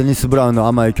週はデニス・ブラウンの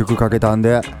甘い曲かけたん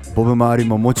で、ボブ周り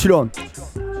ももちろん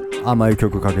甘い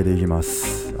曲かけていきま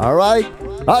す。 Alright,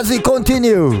 as we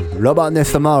continue, Robert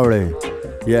Nesta Marley,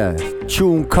 yeah,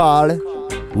 tune called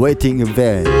Waiting in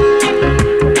Vain.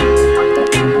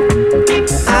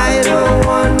 I don't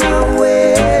wanna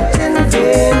wait in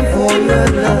vain for your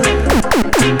love.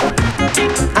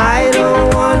 I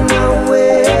don't wanna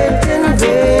wait in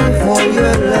vain for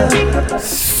your love.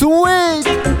 Sweet.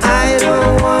 I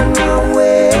don't wanna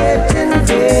wait in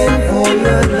vain for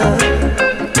your love.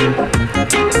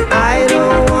 I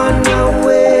don't wanna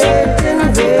wait in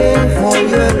vain for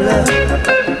your love.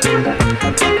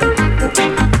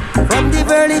 From the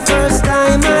very first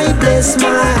time I bless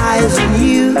my eyes on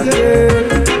you, girl,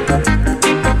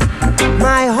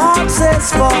 my heart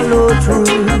says follow through.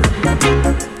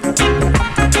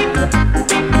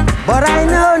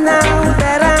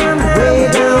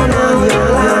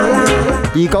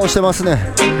 いい顔してます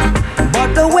ね。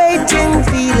 but the waiting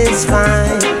feel is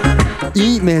fine.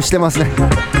 いい目してますね。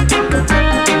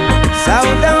 So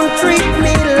don't treat me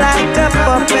like a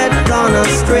puppet on a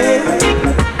string,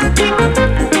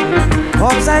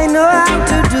 'cause I know how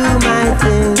to do my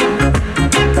thing.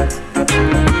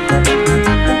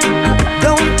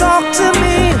 Don't talk to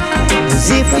me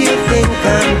as if you think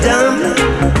I'm dumb.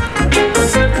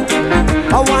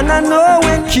 I wanna know when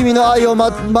君の愛を、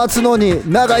待つのに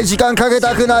長い時間かけ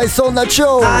たくない、そんな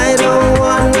超 I don't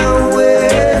wanna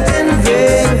wait in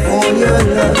vain for your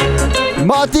love.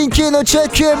 マーティン・キーのチェッ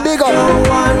クインビゴ Don't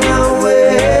wanna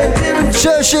wait in チ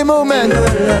ェルシームーブメント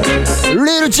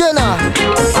リル・ジェナ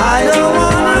I don't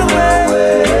wanna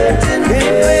wait in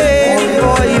vain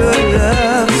for your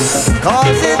love.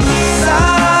 'Cause it's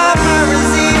summer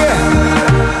is here,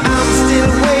 I'm still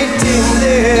waiting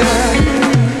there.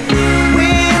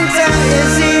 Winter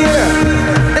is here,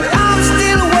 and I'm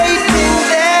still waiting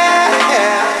there.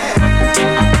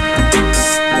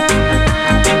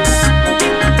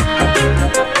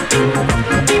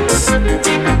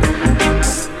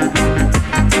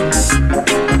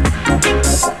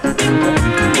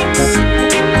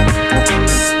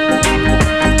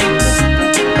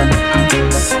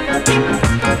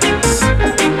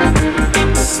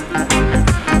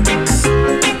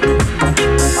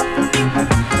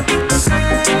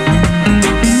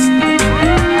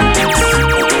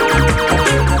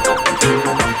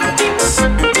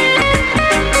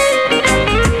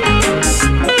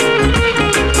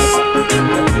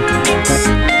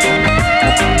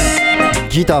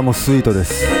ギターもスイートで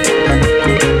す。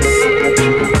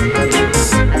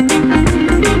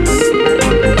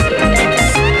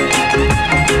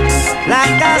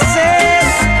 Like I said,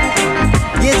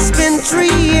 it's been 3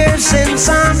 years since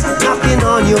I'm knocking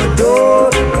on your door,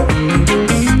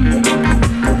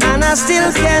 and I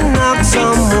still can knock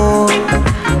some more.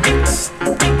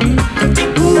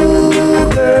 Ooh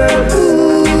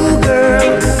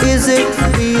girl, is it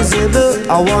feasible?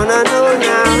 I wanna know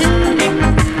now,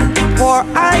 for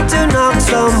I to knock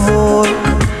some more.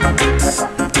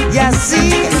 Yeah,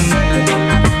 see,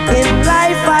 in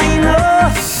life I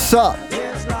know. さあ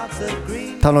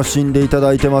楽しんでいた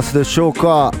だいてますでしょう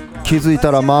か。気づいた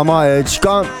らまあまあ時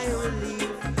間、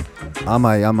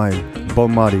甘いボ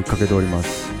ンマーリーかけておりま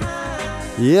す。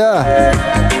いや、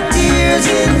 Tears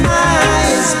in my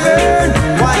eyes burn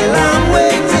while I'm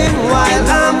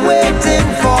waiting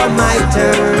for my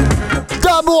turn.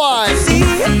 ダブワイ See,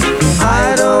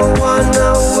 I don't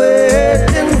wanna wait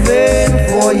in vain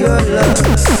for your love.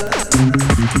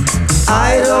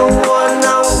 I don't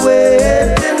wanna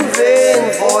wait in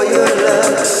vain for your love.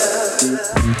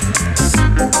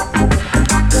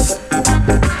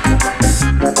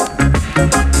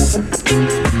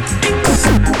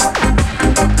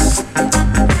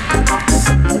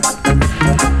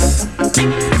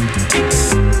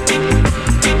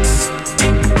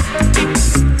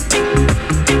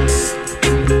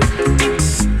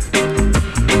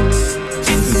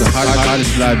 It's the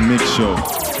hottest live mix show.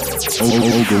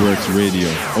 Ogaworks Radio.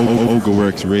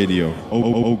 Ogaworks Radio.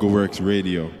 Ogaworks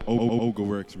Radio.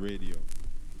 Ogaworks Radio.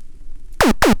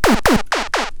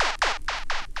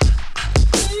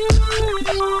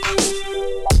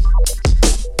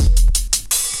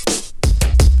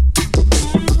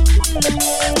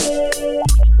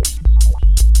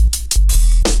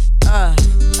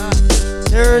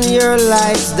 Turn your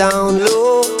lights down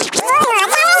low.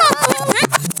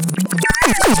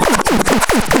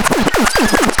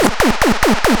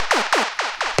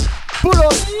 Pull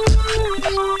up.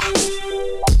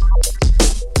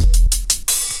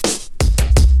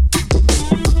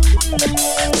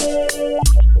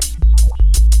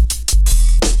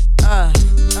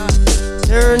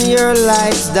 Turn your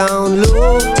lights down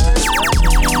low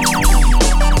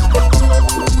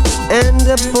and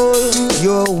pull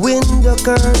your window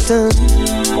curtain.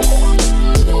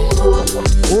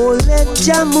 Oh, let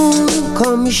your moon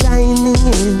come shining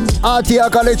in アーティア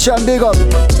カレちゃんビッグア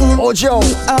ップお嬢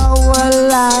our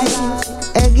life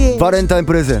again. バレンタイン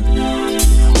プレゼント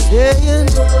Saying,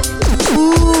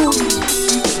 ooh,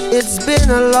 it's been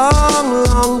a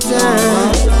long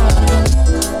time.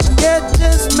 Get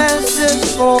this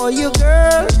message for you,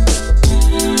 girl.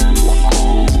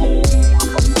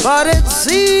 But it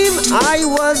seemed I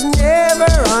was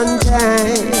never on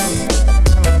time.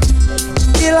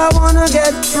 Still I wanna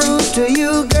get through to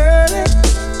you, girl.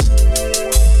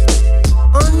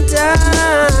 On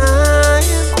time,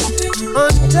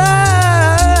 on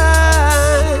time.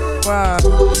 Wow.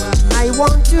 I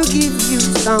want to give you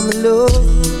some love.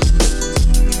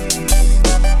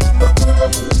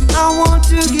 I want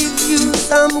to give you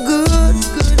some good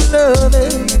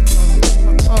loving.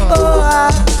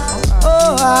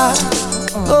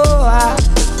 Oh, I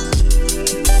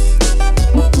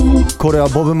これは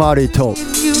ボブ・マーリーと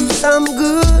give you some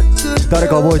good, good 誰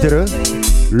か覚えてる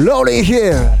Rolling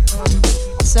here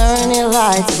Turn your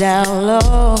lights down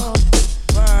low.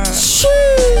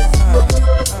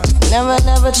 Never,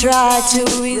 never try to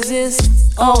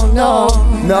resist. Oh no.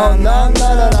 No, no,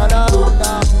 no, no, no, no,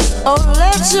 no. Oh,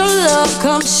 let your love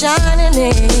come shining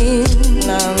in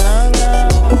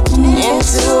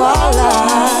into our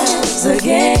lives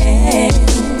again.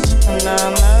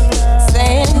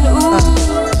 Saying, ooh,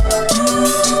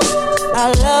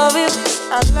 I love you,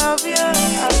 I love you,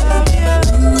 I love you.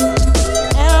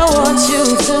 And I want you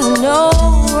to know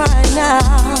right now.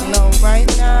 Know right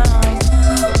now.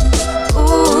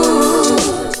 Ooh,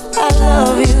 I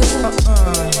love you.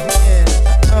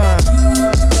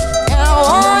 And I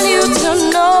want you to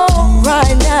know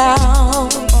right now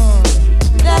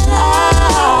that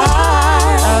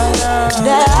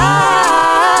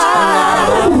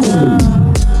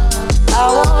I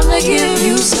wanna give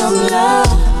you some love.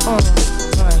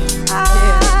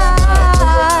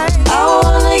 I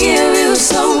wanna give you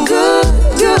some good,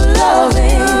 good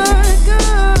loving.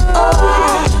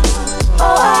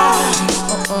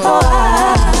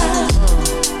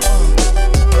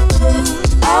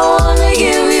 I wanna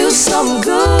give you some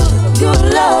good,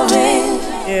 good loving.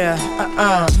 Yeah,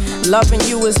 Loving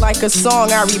you is like a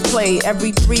song I replay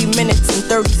every 3 minutes and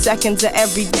 30 seconds of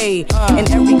every day. And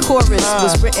every chorus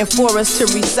was written for us to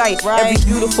recite. Every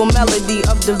beautiful melody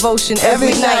of devotion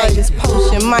every night. This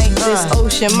potion might, this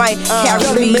ocean might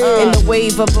carry me in the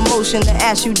wave of emotion to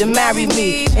ask you to marry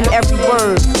me. In every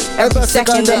word, every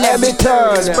second and every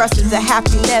turn expresses a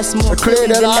happiness more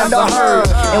clearly than ever heard.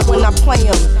 And when I play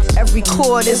them, every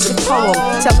chord is a poem,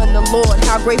 telling the Lord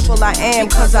how grateful I am,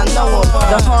 cause I know him.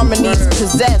 The harmonies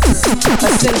possess a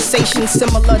sensation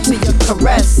similar to your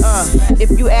caress.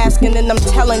 If you asking, then I'm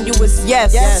telling you it's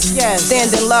yes.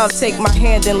 Stand in love, take my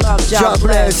hand in love. God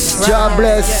bless, God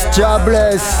bless, God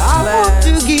bless. I want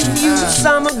to give you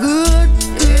some good,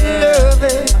 good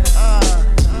loving.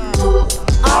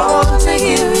 I want to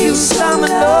give you some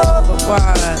love.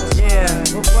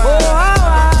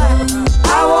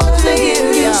 I want to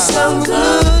give you some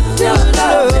good, good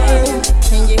loving.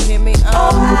 Can you hear me? I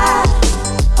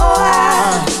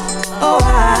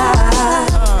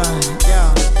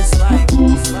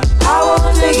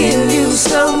want to give you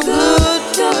some good,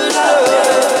 good loving.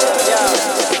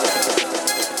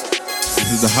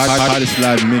 This is the hottest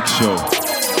live mix show.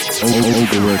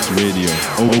 Ogaworks Radio.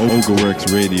 Ogaworks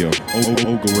Radio.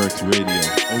 Ogaworks Radio.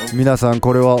 皆さん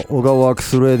これはオガワーク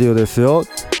スレディオですよ。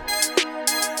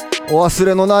お忘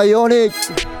れのないように。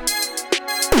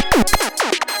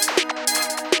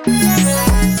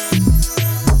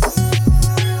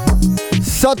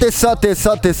さ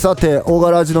てオ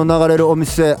ガラジの流れるお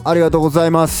店ありがとうござ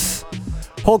います。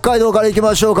北海道から行き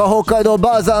ましょうか。北海道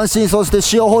バー斬新、そして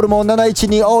塩ホルモン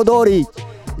712大通り、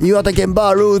岩手県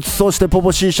バールーツ、そしてポ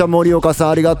ポシーシャ森岡さん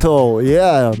ありがとう。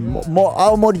もう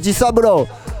青森自三郎、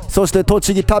そして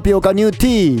栃木タピオカニューテ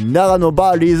ィー、長野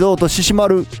バーリゾート獅子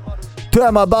丸、富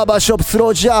山バーバーショップスロ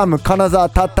ージャム、金沢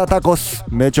タッタタコス、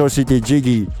メチョシティジ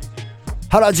ギー、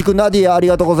原宿ナディアあり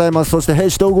がとうございます。そしてヘ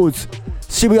イシトグッズ、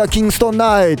渋谷キングストン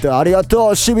ナイトありがと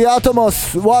う。渋谷アトモ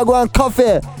ス、ワーグワンカフ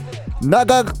ェ、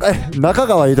中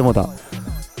川言うてもた、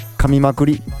噛みまく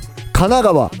り、神奈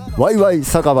川ワイワイ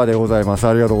酒場でございます。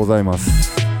ありがとうございま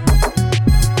す。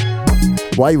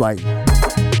ワイワイ、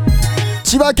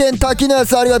千葉県滝のや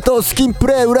つありがとう。スキンプ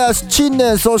レイ浦安陳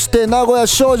年、そして名古屋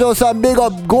少女さんビッグア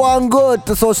ップゴアングッ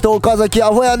ド、そして岡崎ア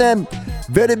ホやねん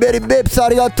ベリベリベップスあ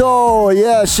りがとう。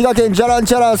滋賀県じゃらん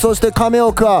ちゃらん、そして亀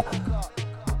岡、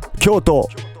京都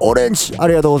オレンジあ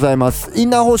りがとうございます。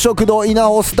稲穂食堂、稲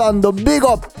穂スタンドビッグ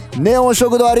アップ、ネオン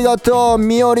食堂ありがとう。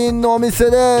みおりんのお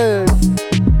店です。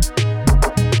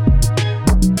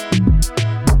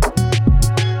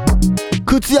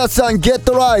靴屋さんゲッ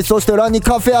トライ、そしてラニ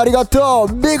カフェありがと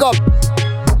う。ビッグアッ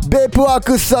プベープワー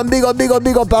クスさんビッグアップビッグアップ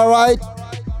ビッグアップ、アライ。今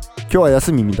日は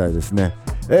休みみたいですね。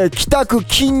北区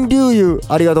金龍湯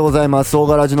ありがとうございます。大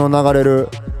柄地の流れる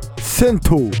銭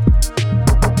湯、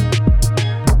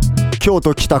京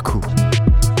都北区、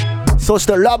そし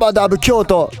てラバダブ京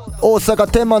都、大阪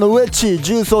天満のウェッチ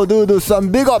重曹ドゥードゥさん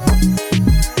ビッグアップ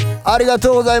ありが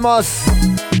とうございます。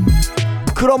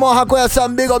黒門箱屋さ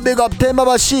んビッグアップビッグアップ、天満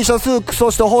橋シーシャスーク、そ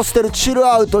してホステルチル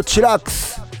アウトチラック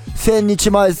ス、千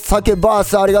日前酒バー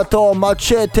スありがとう。マ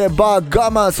チェーテバーガ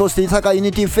マン、そして伊坂ユ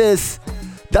ニティフェイス、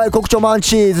大黒町マン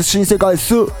チーズ、新世界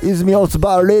ス泉大津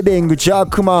バーリビング、ジャッ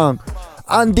クマン、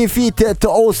アンディフィーテッ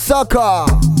ド大阪、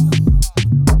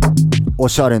お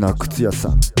しゃれな靴屋さ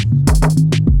ん、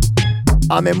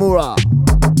アメムラ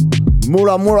ム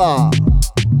ラムラ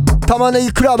玉ね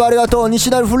ぎクラブありがとう。西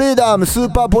成フリーダムスー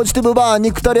パーポジティブバー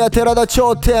肉たりや寺田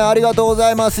頂点ありがとうござ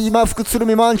います。今福鶴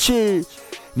見マンチ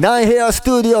ナインヘアス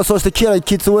タジオ、そしてキラリ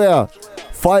キッズウェア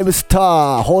5スタ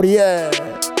ーホリエ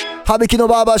羽曳の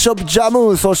バーバーショップジャ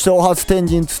ム、そしてお初天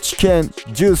神土県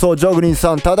重曹ジョグリン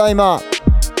さん、ただいま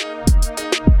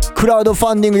クラウドフ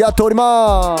ァンディングやっており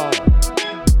ます。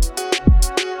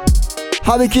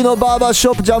羽曳のバーバーシ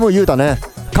ョップジャム言うたね。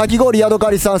かき氷ヤド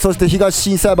カリさん、そして東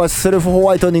心斎橋セルフホ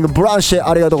ワイトニングブランシェ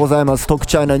ありがとうございます。特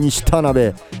チャイナ西田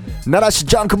辺奈良市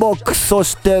ジャンクボックス、そ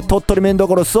して鳥取麺ど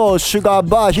ころそうシュガー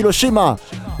バー広島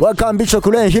和漢美食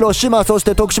連広島、そし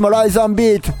て徳島ライザン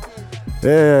ビー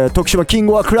ト、徳島キン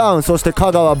グはクラウン、そして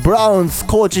香川ブラウンズ、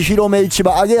高知広め市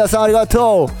場揚げ屋さんありが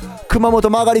とう。熊本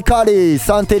曲がりカリー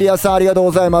サンテリアさんありがとう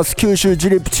ございます。九州ジ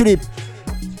リップチリップ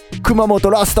熊本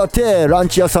ラスタテラン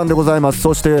チ屋さんでございます。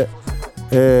そして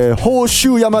宝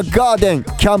州山ガーデン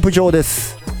キャンプ場で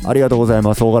す。ありがとうござい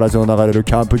ます。大柄城流れる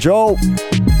キャンプ場。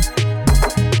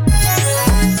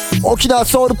沖縄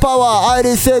ソウルパワーアイ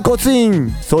リス整骨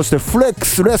院、そしてフレック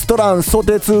スレストランソ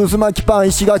テツ渦巻きパン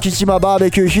石垣島バー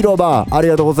ベキュー広場あり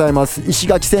がとうございます。石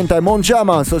垣戦隊モンジャー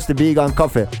マン、そしてビーガンカ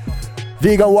フェ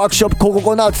ビーガンワークショップココ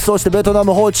コナッツ、そしてベトナ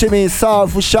ムホーチミンサー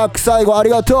フシャック最後あり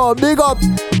がとうビッグアップ。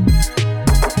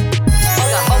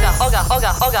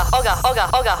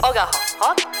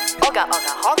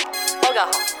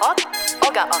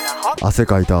汗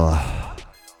かいたわ。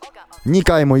2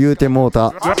回も言うてもう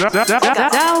た。羽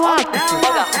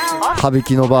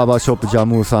曳のバーバーショップジャ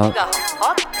ムーさん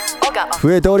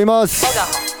増えております。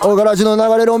オガラジの流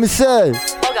れるお店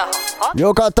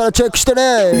よかったらチェックして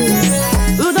ね。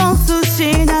うどん寿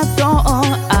司納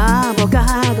豆アボカ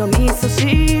ド味噌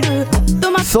汁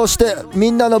そして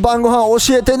みんなの晩ご飯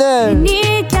教えてね。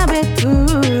にキャベ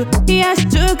ツ冷やし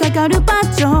中華カルパ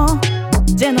ッチョ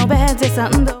ジェノベーゼサ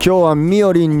ンド。今日はみ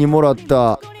おりんにもらっ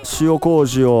た塩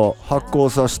麹を発酵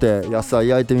させて野菜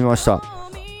焼いてみました。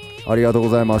ありがとうご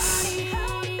ざいます。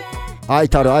アイ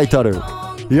タルアイタル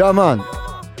ヤマン。い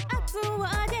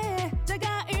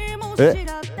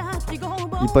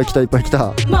っぱい来たいっぱい来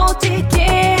た。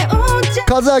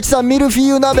和明さんミルフィー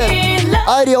ユ鍋、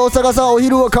アイリア大阪さんお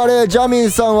昼はカレー、ジャミ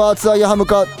ンさんは厚揚げハム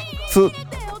カツ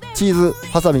チーズ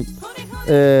ハサミ、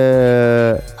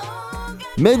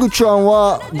メグちゃん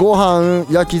はご飯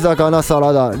焼き魚サ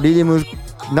ラダ、リリム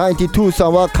92さ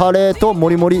んはカレーとも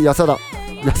りもりやさだ。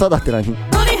やさだって何？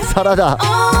サラダ。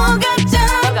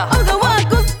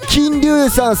金龍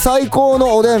さん最高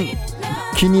のおでん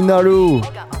気になる。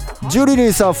ジュリリ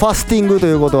ンさんファスティングと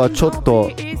いうことはちょっと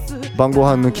晩ご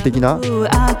飯抜き的な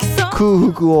空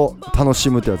腹を楽し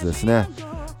むってやつですね。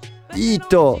イー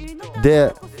ト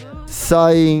で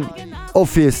サインオ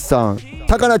フィスさん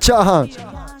高菜チャーハン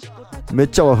めっ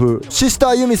ちゃ和風、シスタ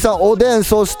ーユミさんおでん、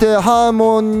そしてハー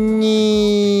モ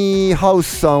ニーハウ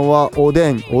スさんはお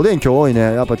でん今日多い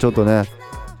ね。やっぱちょっとね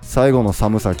最後の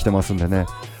寒さ来てますんでね。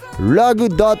ラグ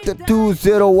ダット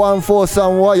2014さ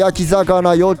んは焼き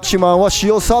魚、ヨッチマンは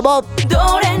塩サバ、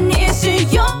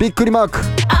びっくりマーク。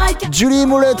ジュリー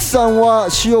ムレックさんは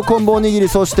塩昆布おにぎり、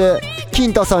そしてキ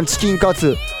ンタさんチキンカ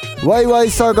ツ、ワイワ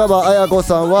イ酒場あやこ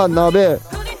さんは鍋、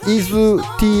イズ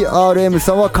TRM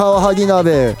さんはカワハギ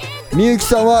鍋、みゆき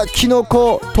さんはきの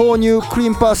こ豆乳クリー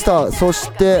ムパスタ、そし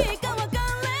て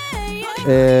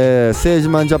セージ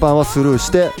マンジャパンはスルーし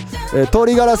て、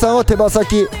鶏ガラさんは手羽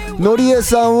先、のりえ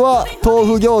さんは豆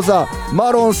腐餃子、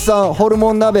マロンさんホル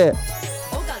モン鍋、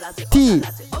 T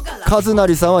カズナ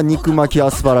リさんは肉巻きア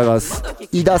スパラガス、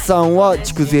井田さんは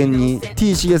筑前煮、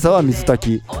 T しげさんは水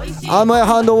炊き、甘い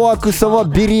ハンドワークさんは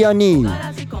ビリヤニ、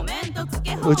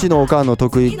うちのおかんの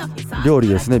得意料理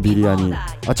ですねビリヤニ。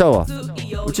あちゃうわ、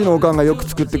うちのおかんがよく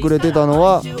作ってくれてたの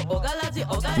は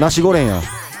ナシゴレンや。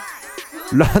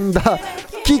ランダ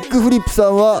キックフリップさ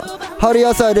んは春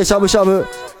野菜でしゃぶしゃぶ、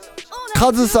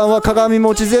カズさんは鏡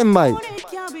餅ゼンマイ、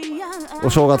お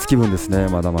正月気分ですね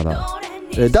まだまだ。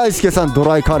大輔さんド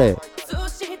ライカレー、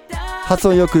発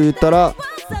音よく言ったら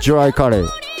ドライカレー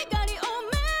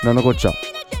なんのこっちゃ。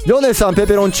ヨネさんペ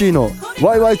ペロンチーノ、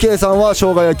 YYK さんは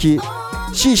生姜焼き、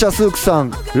シーシャスークさ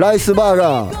んライスバー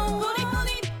ガー、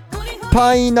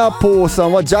パイナポーさ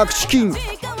んはジャックチキン、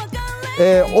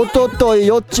おととい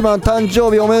ヨッチマン誕生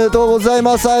日おめでとうござい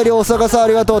ます。アイリ大阪さんあ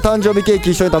りがとう。誕生日ケー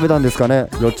キ一緒に食べたんですかね、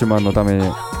ヨッチマンのために。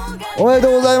おめでと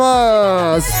うござい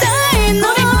ます。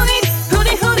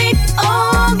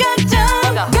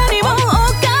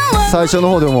最初の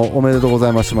方でもおめでとうござ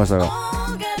いますしましたが、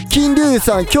金龍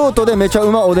さん京都でめちゃ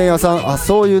うまおでん屋さん、あ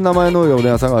そういう名前のおでん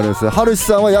屋さんがあるんです。はるし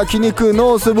さんは焼肉、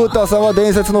ノースブッターさんは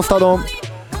伝説のスタ丼、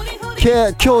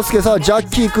京介さん、ジャッ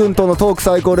キーくんとのトーク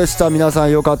最高でした。皆さ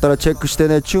んよかったらチェックして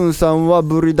ね。チュンさんは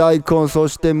ブリ大根、そ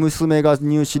して娘が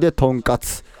入試でとんか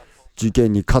つ、受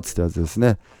験に勝つってやつです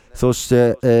ね。そし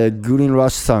て、グリーンラッ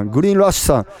シュ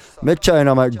さん、めっちゃいい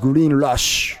名前、グリーンラッ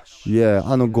シ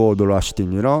ュ、ゴールドラッシュってい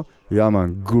うの、グリ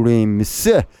ーンミ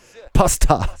スパス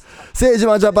タ、セージ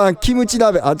マンジャパン、キムチ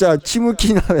鍋、チム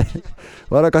キ鍋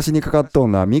笑かしにかかっと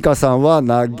んな。ミカさんは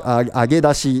揚げ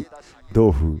出し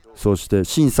豆腐、そして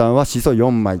シンさんはしそ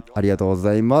4枚、ありがとうご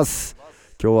ざいます。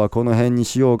今日はこの辺に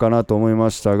しようかなと思いま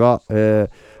したが、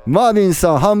マービン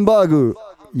さん、ハンバーグ、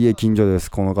家近所です。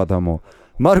この方も。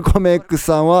マルコメ X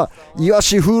さんはイワ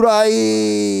シフラ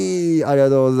イ、ありが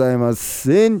とうございます。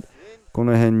こ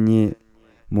の辺に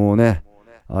もうね、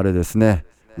あれですね、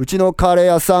うちのカレー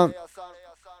屋さん、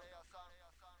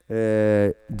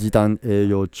時短営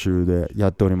業中でや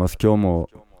っております。今日も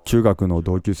中学の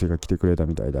同級生が来てくれた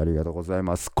みたいでありがとうござい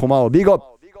ます。コマをビ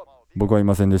ゴ、僕はい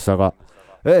ませんでしたが、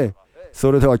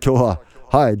それでは今日は、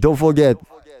Don't forget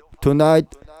tonight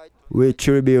we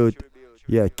tribute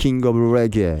King of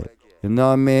Reggae、You know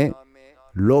what I mean?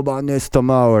 ロバネスト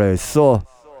マーレ。そう、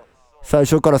最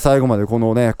初から最後までこ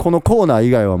のコーナー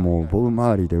以外はもうボブ・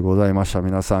マーリーでございました。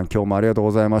皆さん今日もありがとう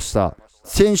ございました。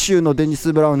先週のデニ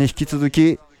ス・ブラウンに引き続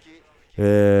き、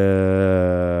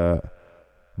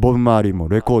ボブ・マーリーも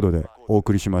レコードでお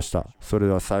送りしました。それ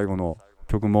では最後の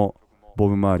曲もボ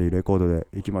ブ・マーリーレコードで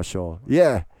いきましょう。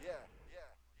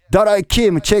ダライ・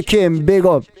キム、チェキン、ビッグ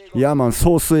アップ。man,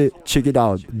 so sweet, check it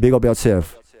out, big up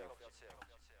yourself。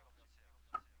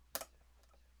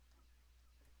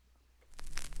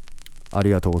あ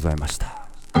りがとうございました。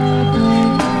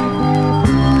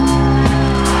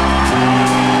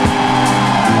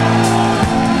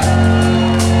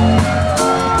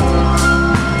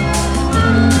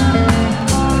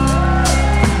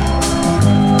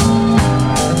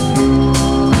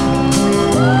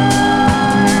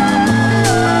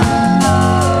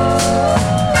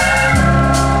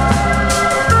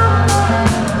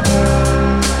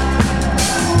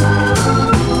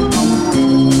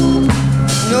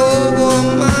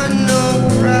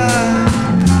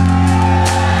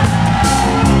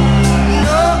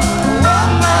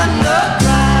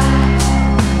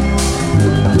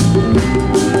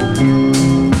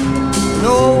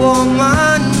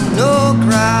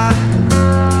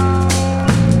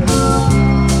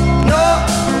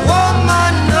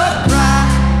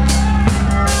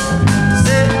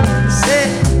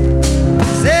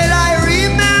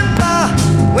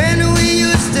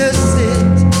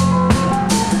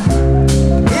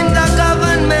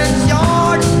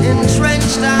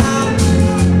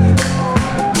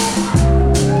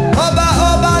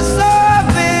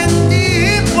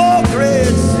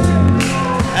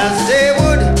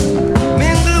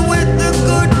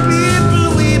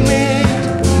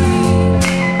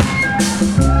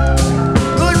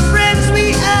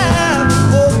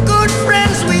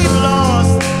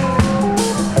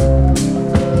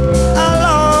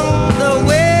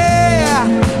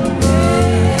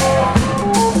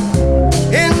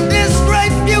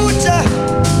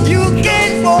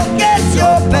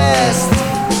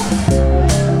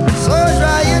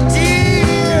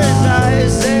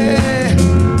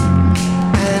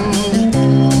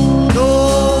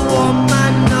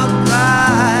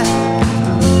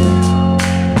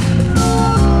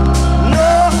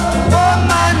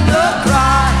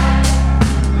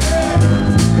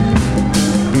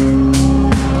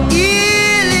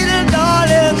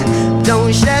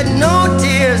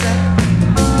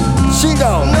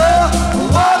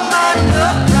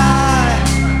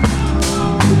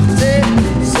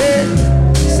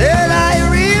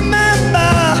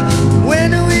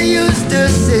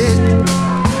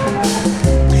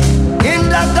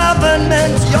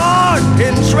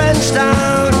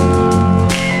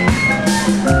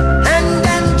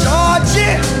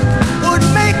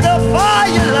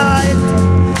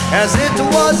As it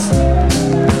was,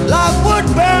 love would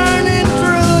burning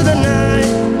through the night.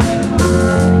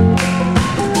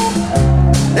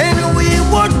 Then we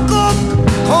would cook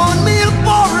cornmeal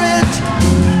porridge,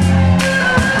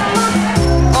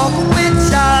 of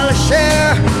which I'll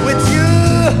share with you.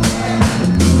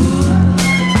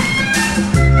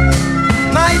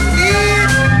 My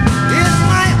feet is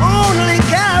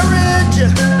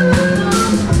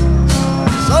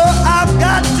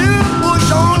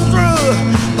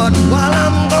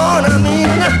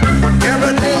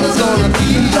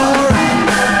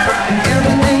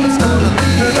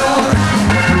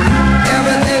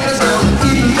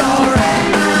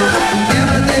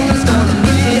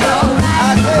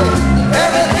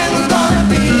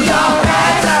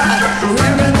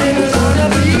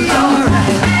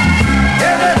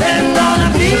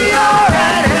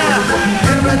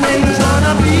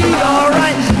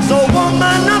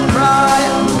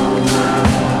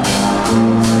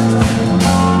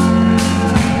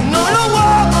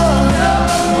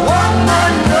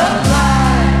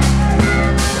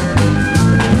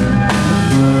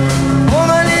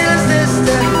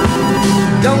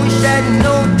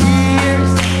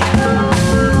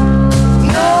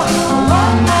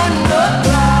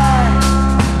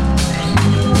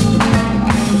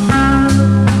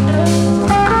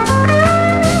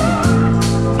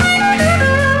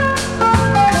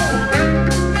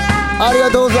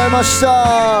まし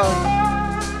た。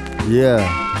 Yeah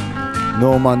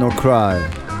No man no cry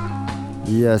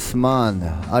Yes man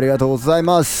ありがとうござい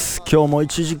ます。今日も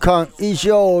1時間以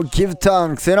上 Give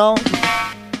thanks you know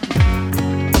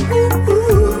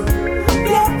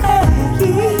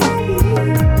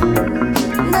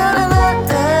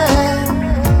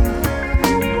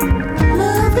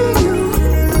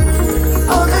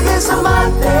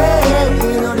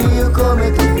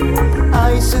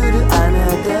愛するあな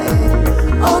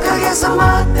たおかげさ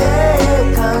まで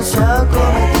感謝込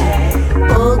めて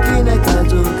大きな家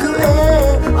族へ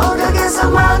おかげさ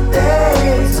まで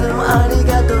いつもあり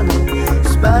がとうね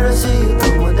素晴らしい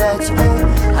友達へ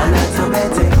花止め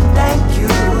て Thank you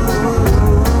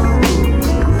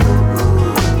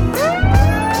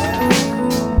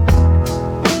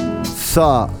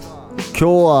さあ今日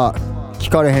は聴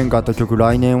かれへんかった曲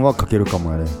来年はかけるか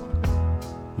もやね。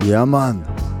いやマン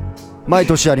毎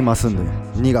年ありますんで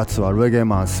2月はレゲエ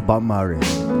マンスバンマーリ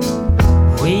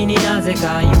ー。不意になぜ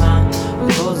か今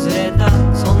訪れた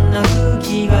そんな空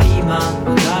気が今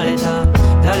流れた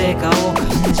誰かを感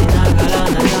じながら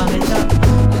眺めた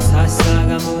優しさ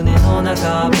が胸の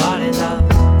中暴れた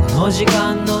この時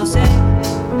間のせいこ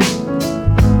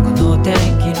の天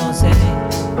気のせい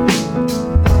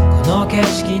この景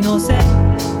色のせいこ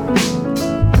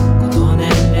の年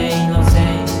齢のせい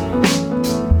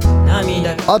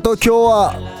涙があと今日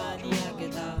は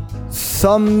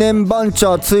3年バンチ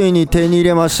ャーついに手に入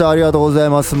れました。ありがとうござい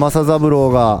ます。正三郎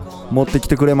が持ってき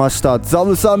てくれました。ザ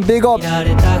ブさんビッグアッ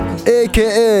プ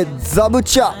AKA ザブ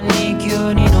チャ。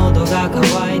急に喉が渇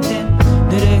いて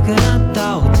ぬるくなっ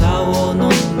たお茶を飲ん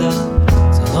だ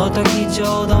その時ち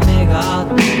ょうど目が合っ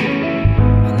て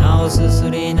鼻をすす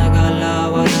りながら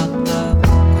笑った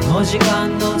この時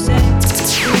間のせいこ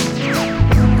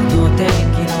の天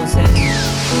気のせい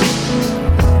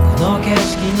この景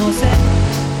色のせい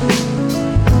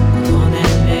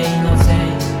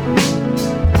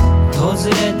訪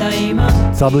れた今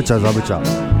ザブチャザブチャ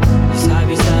久々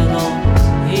の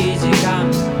いい時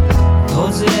間訪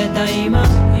れた今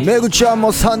めぐちゃん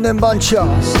も3年バンチャ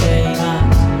ーして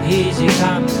今いい時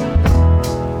間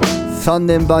3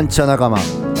年バンチャー仲間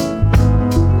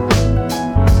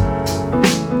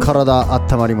体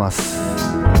温まります。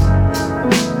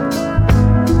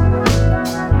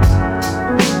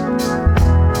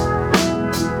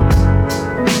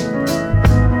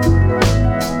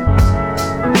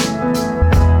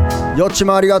よっち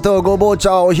もありがとう。ごぼう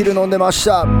茶お昼飲んでまし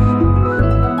た。ゴ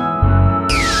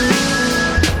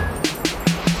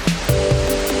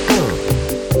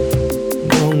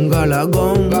ンガラ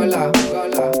ゴンガラ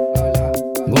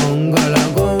ゴンガラ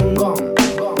ゴンゴン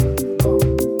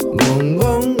ゴン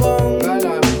ゴンゴンガラ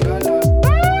ゴ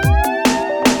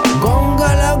ン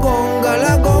ガラゴンガ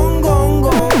ラゴンゴンゴ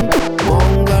ンゴ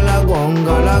ンガラゴン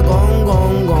ガラゴンゴ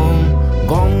ンゴン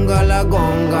ゴンガラゴ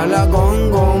ンガラゴ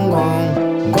ンゴンゴン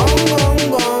ゴンゴ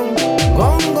ンゴ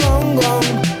ンゴンゴ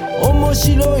ン面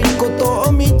白いこと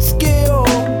を見つけよ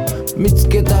う見つ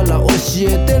けたら教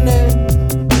えてね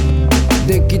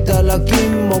できたら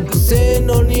金木犀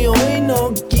の匂い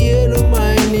の消える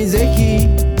前にぜひ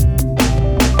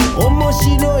面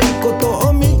白いこと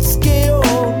を見つけよ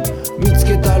う見つ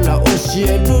けたら教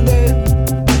えるね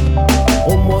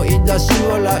思い出し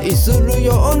笑いする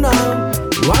ようなワ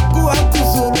クワク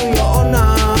するよう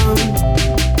な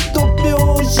突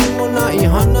拍子もない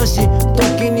話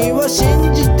時には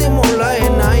信じてもらえ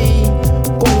ない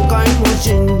今回も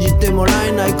信じてもら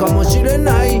えないかもしれ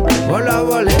ない笑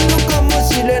われるかも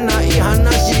しれない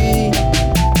話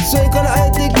それからあ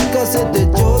えて聞かせて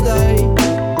ちょうだい違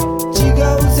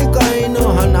う世界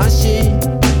の話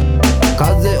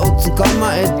風を捕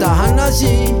まえた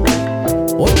話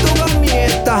音が見え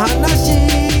た話リ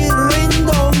ン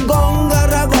ドンゴンガ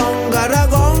ラゴンガラ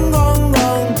ゴンゴンゴ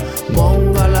ンゴ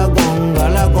ンガラゴンガ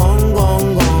ラゴンゴ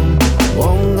ンゴン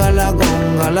ゴンガラゴン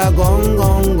ガラゴン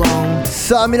ゴンゴン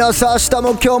さあ皆さん明日も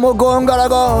今日もゴンガラ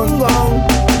ゴンゴン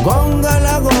ゴンガ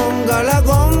ラゴンガラ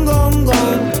ゴンゴンゴン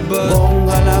ゴン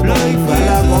ガラゴンガ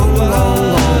ラゴンゴンゴン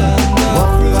ゴ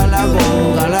ンガラゴ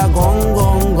ンガラゴンゴ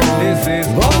ンゴンゴン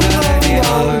ゴン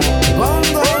ゴンゴ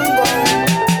ンゴン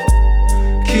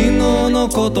昨日の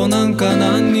ことなんか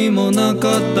何にもな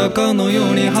かったかの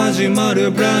ように始ま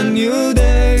る Brand New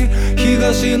Day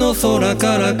東の空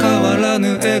から変わら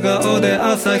ぬ笑顔で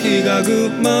朝日がグ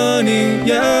ッマーニン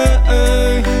グ、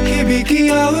yeah、響き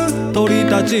合う鳥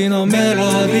たちのメ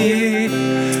ロディ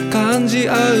ー感じ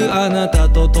合うあなた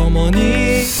と共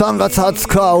に3月20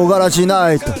日おがらじ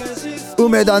ナイト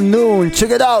梅田ヌーンチェ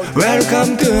ケットアウト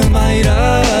Welcome to my life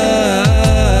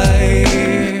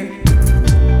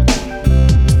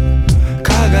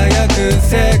輝く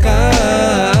世界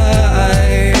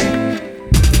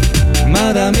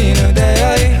まだ見ぬ出会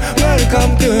い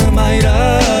Welcome to my life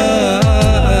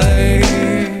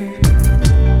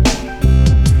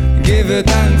Give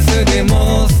thanks to the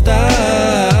most high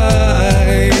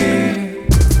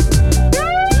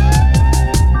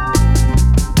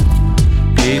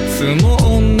いつも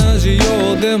同じよ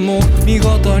うでも見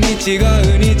事に違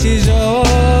う日常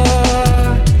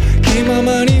気ま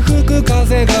まに吹く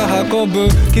風が運ぶ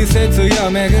季節や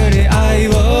巡り合い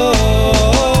を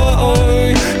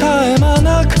絶え間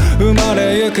なく生ま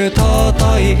れゆく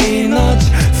尊い命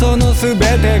そのすべ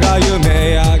てが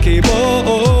夢や希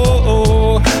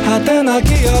望果てな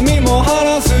き闇も晴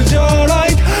らす Your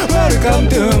light Welcome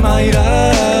to my life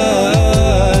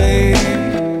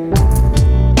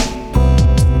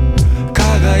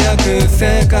輝く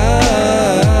世界、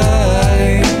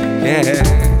yeah、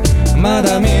ま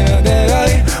だ見ぬ出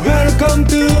会い Welcome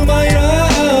to my life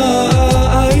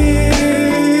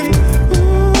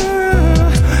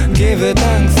Give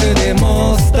thanks to the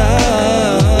most high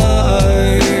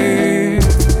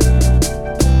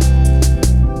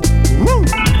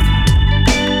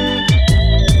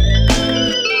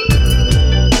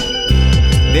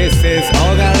This is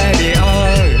Ogaworks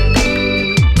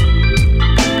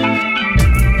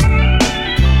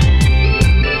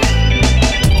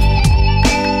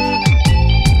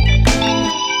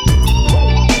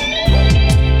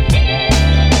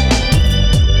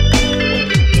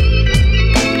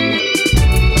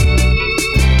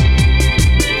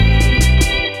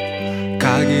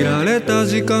限られた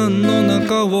時間の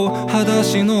中を裸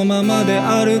足のままで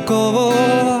歩こう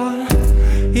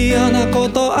嫌なこ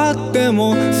とあって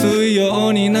も水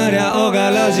曜になりゃオガ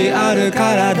ラジある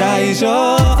から大丈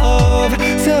夫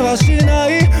世話しな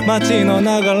い街の流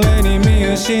れに見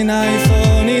失いそ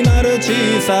うになる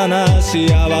小さな幸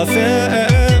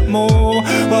せも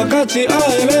分かち合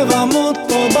えればもっと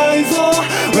倍増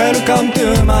Welcome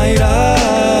to my life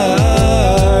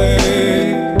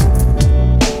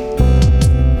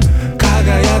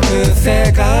輝く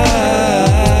世界、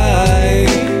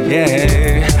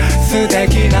yeah、素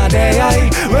敵な出会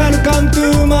い Welcome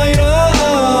to my life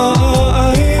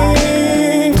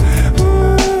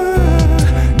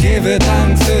Give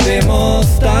thanks to the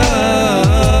most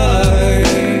high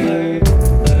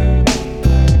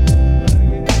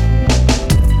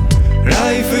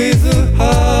Life is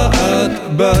hard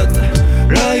but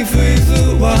life is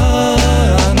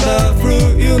wonderful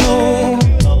you know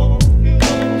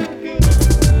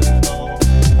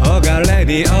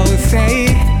Already all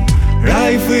say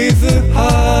Life is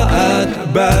hard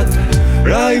but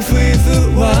life is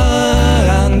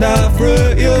wonderful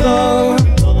you know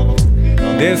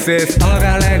This is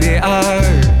already all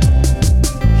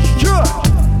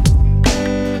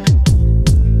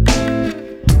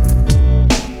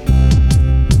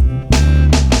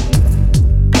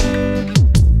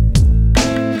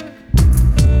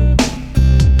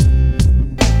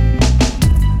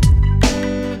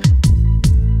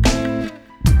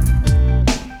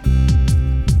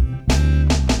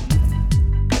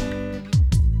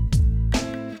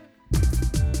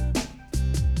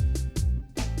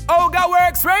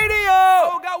Ogaworks Radio!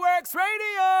 Ogaworks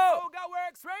Radio!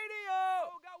 Ogaworks Radio!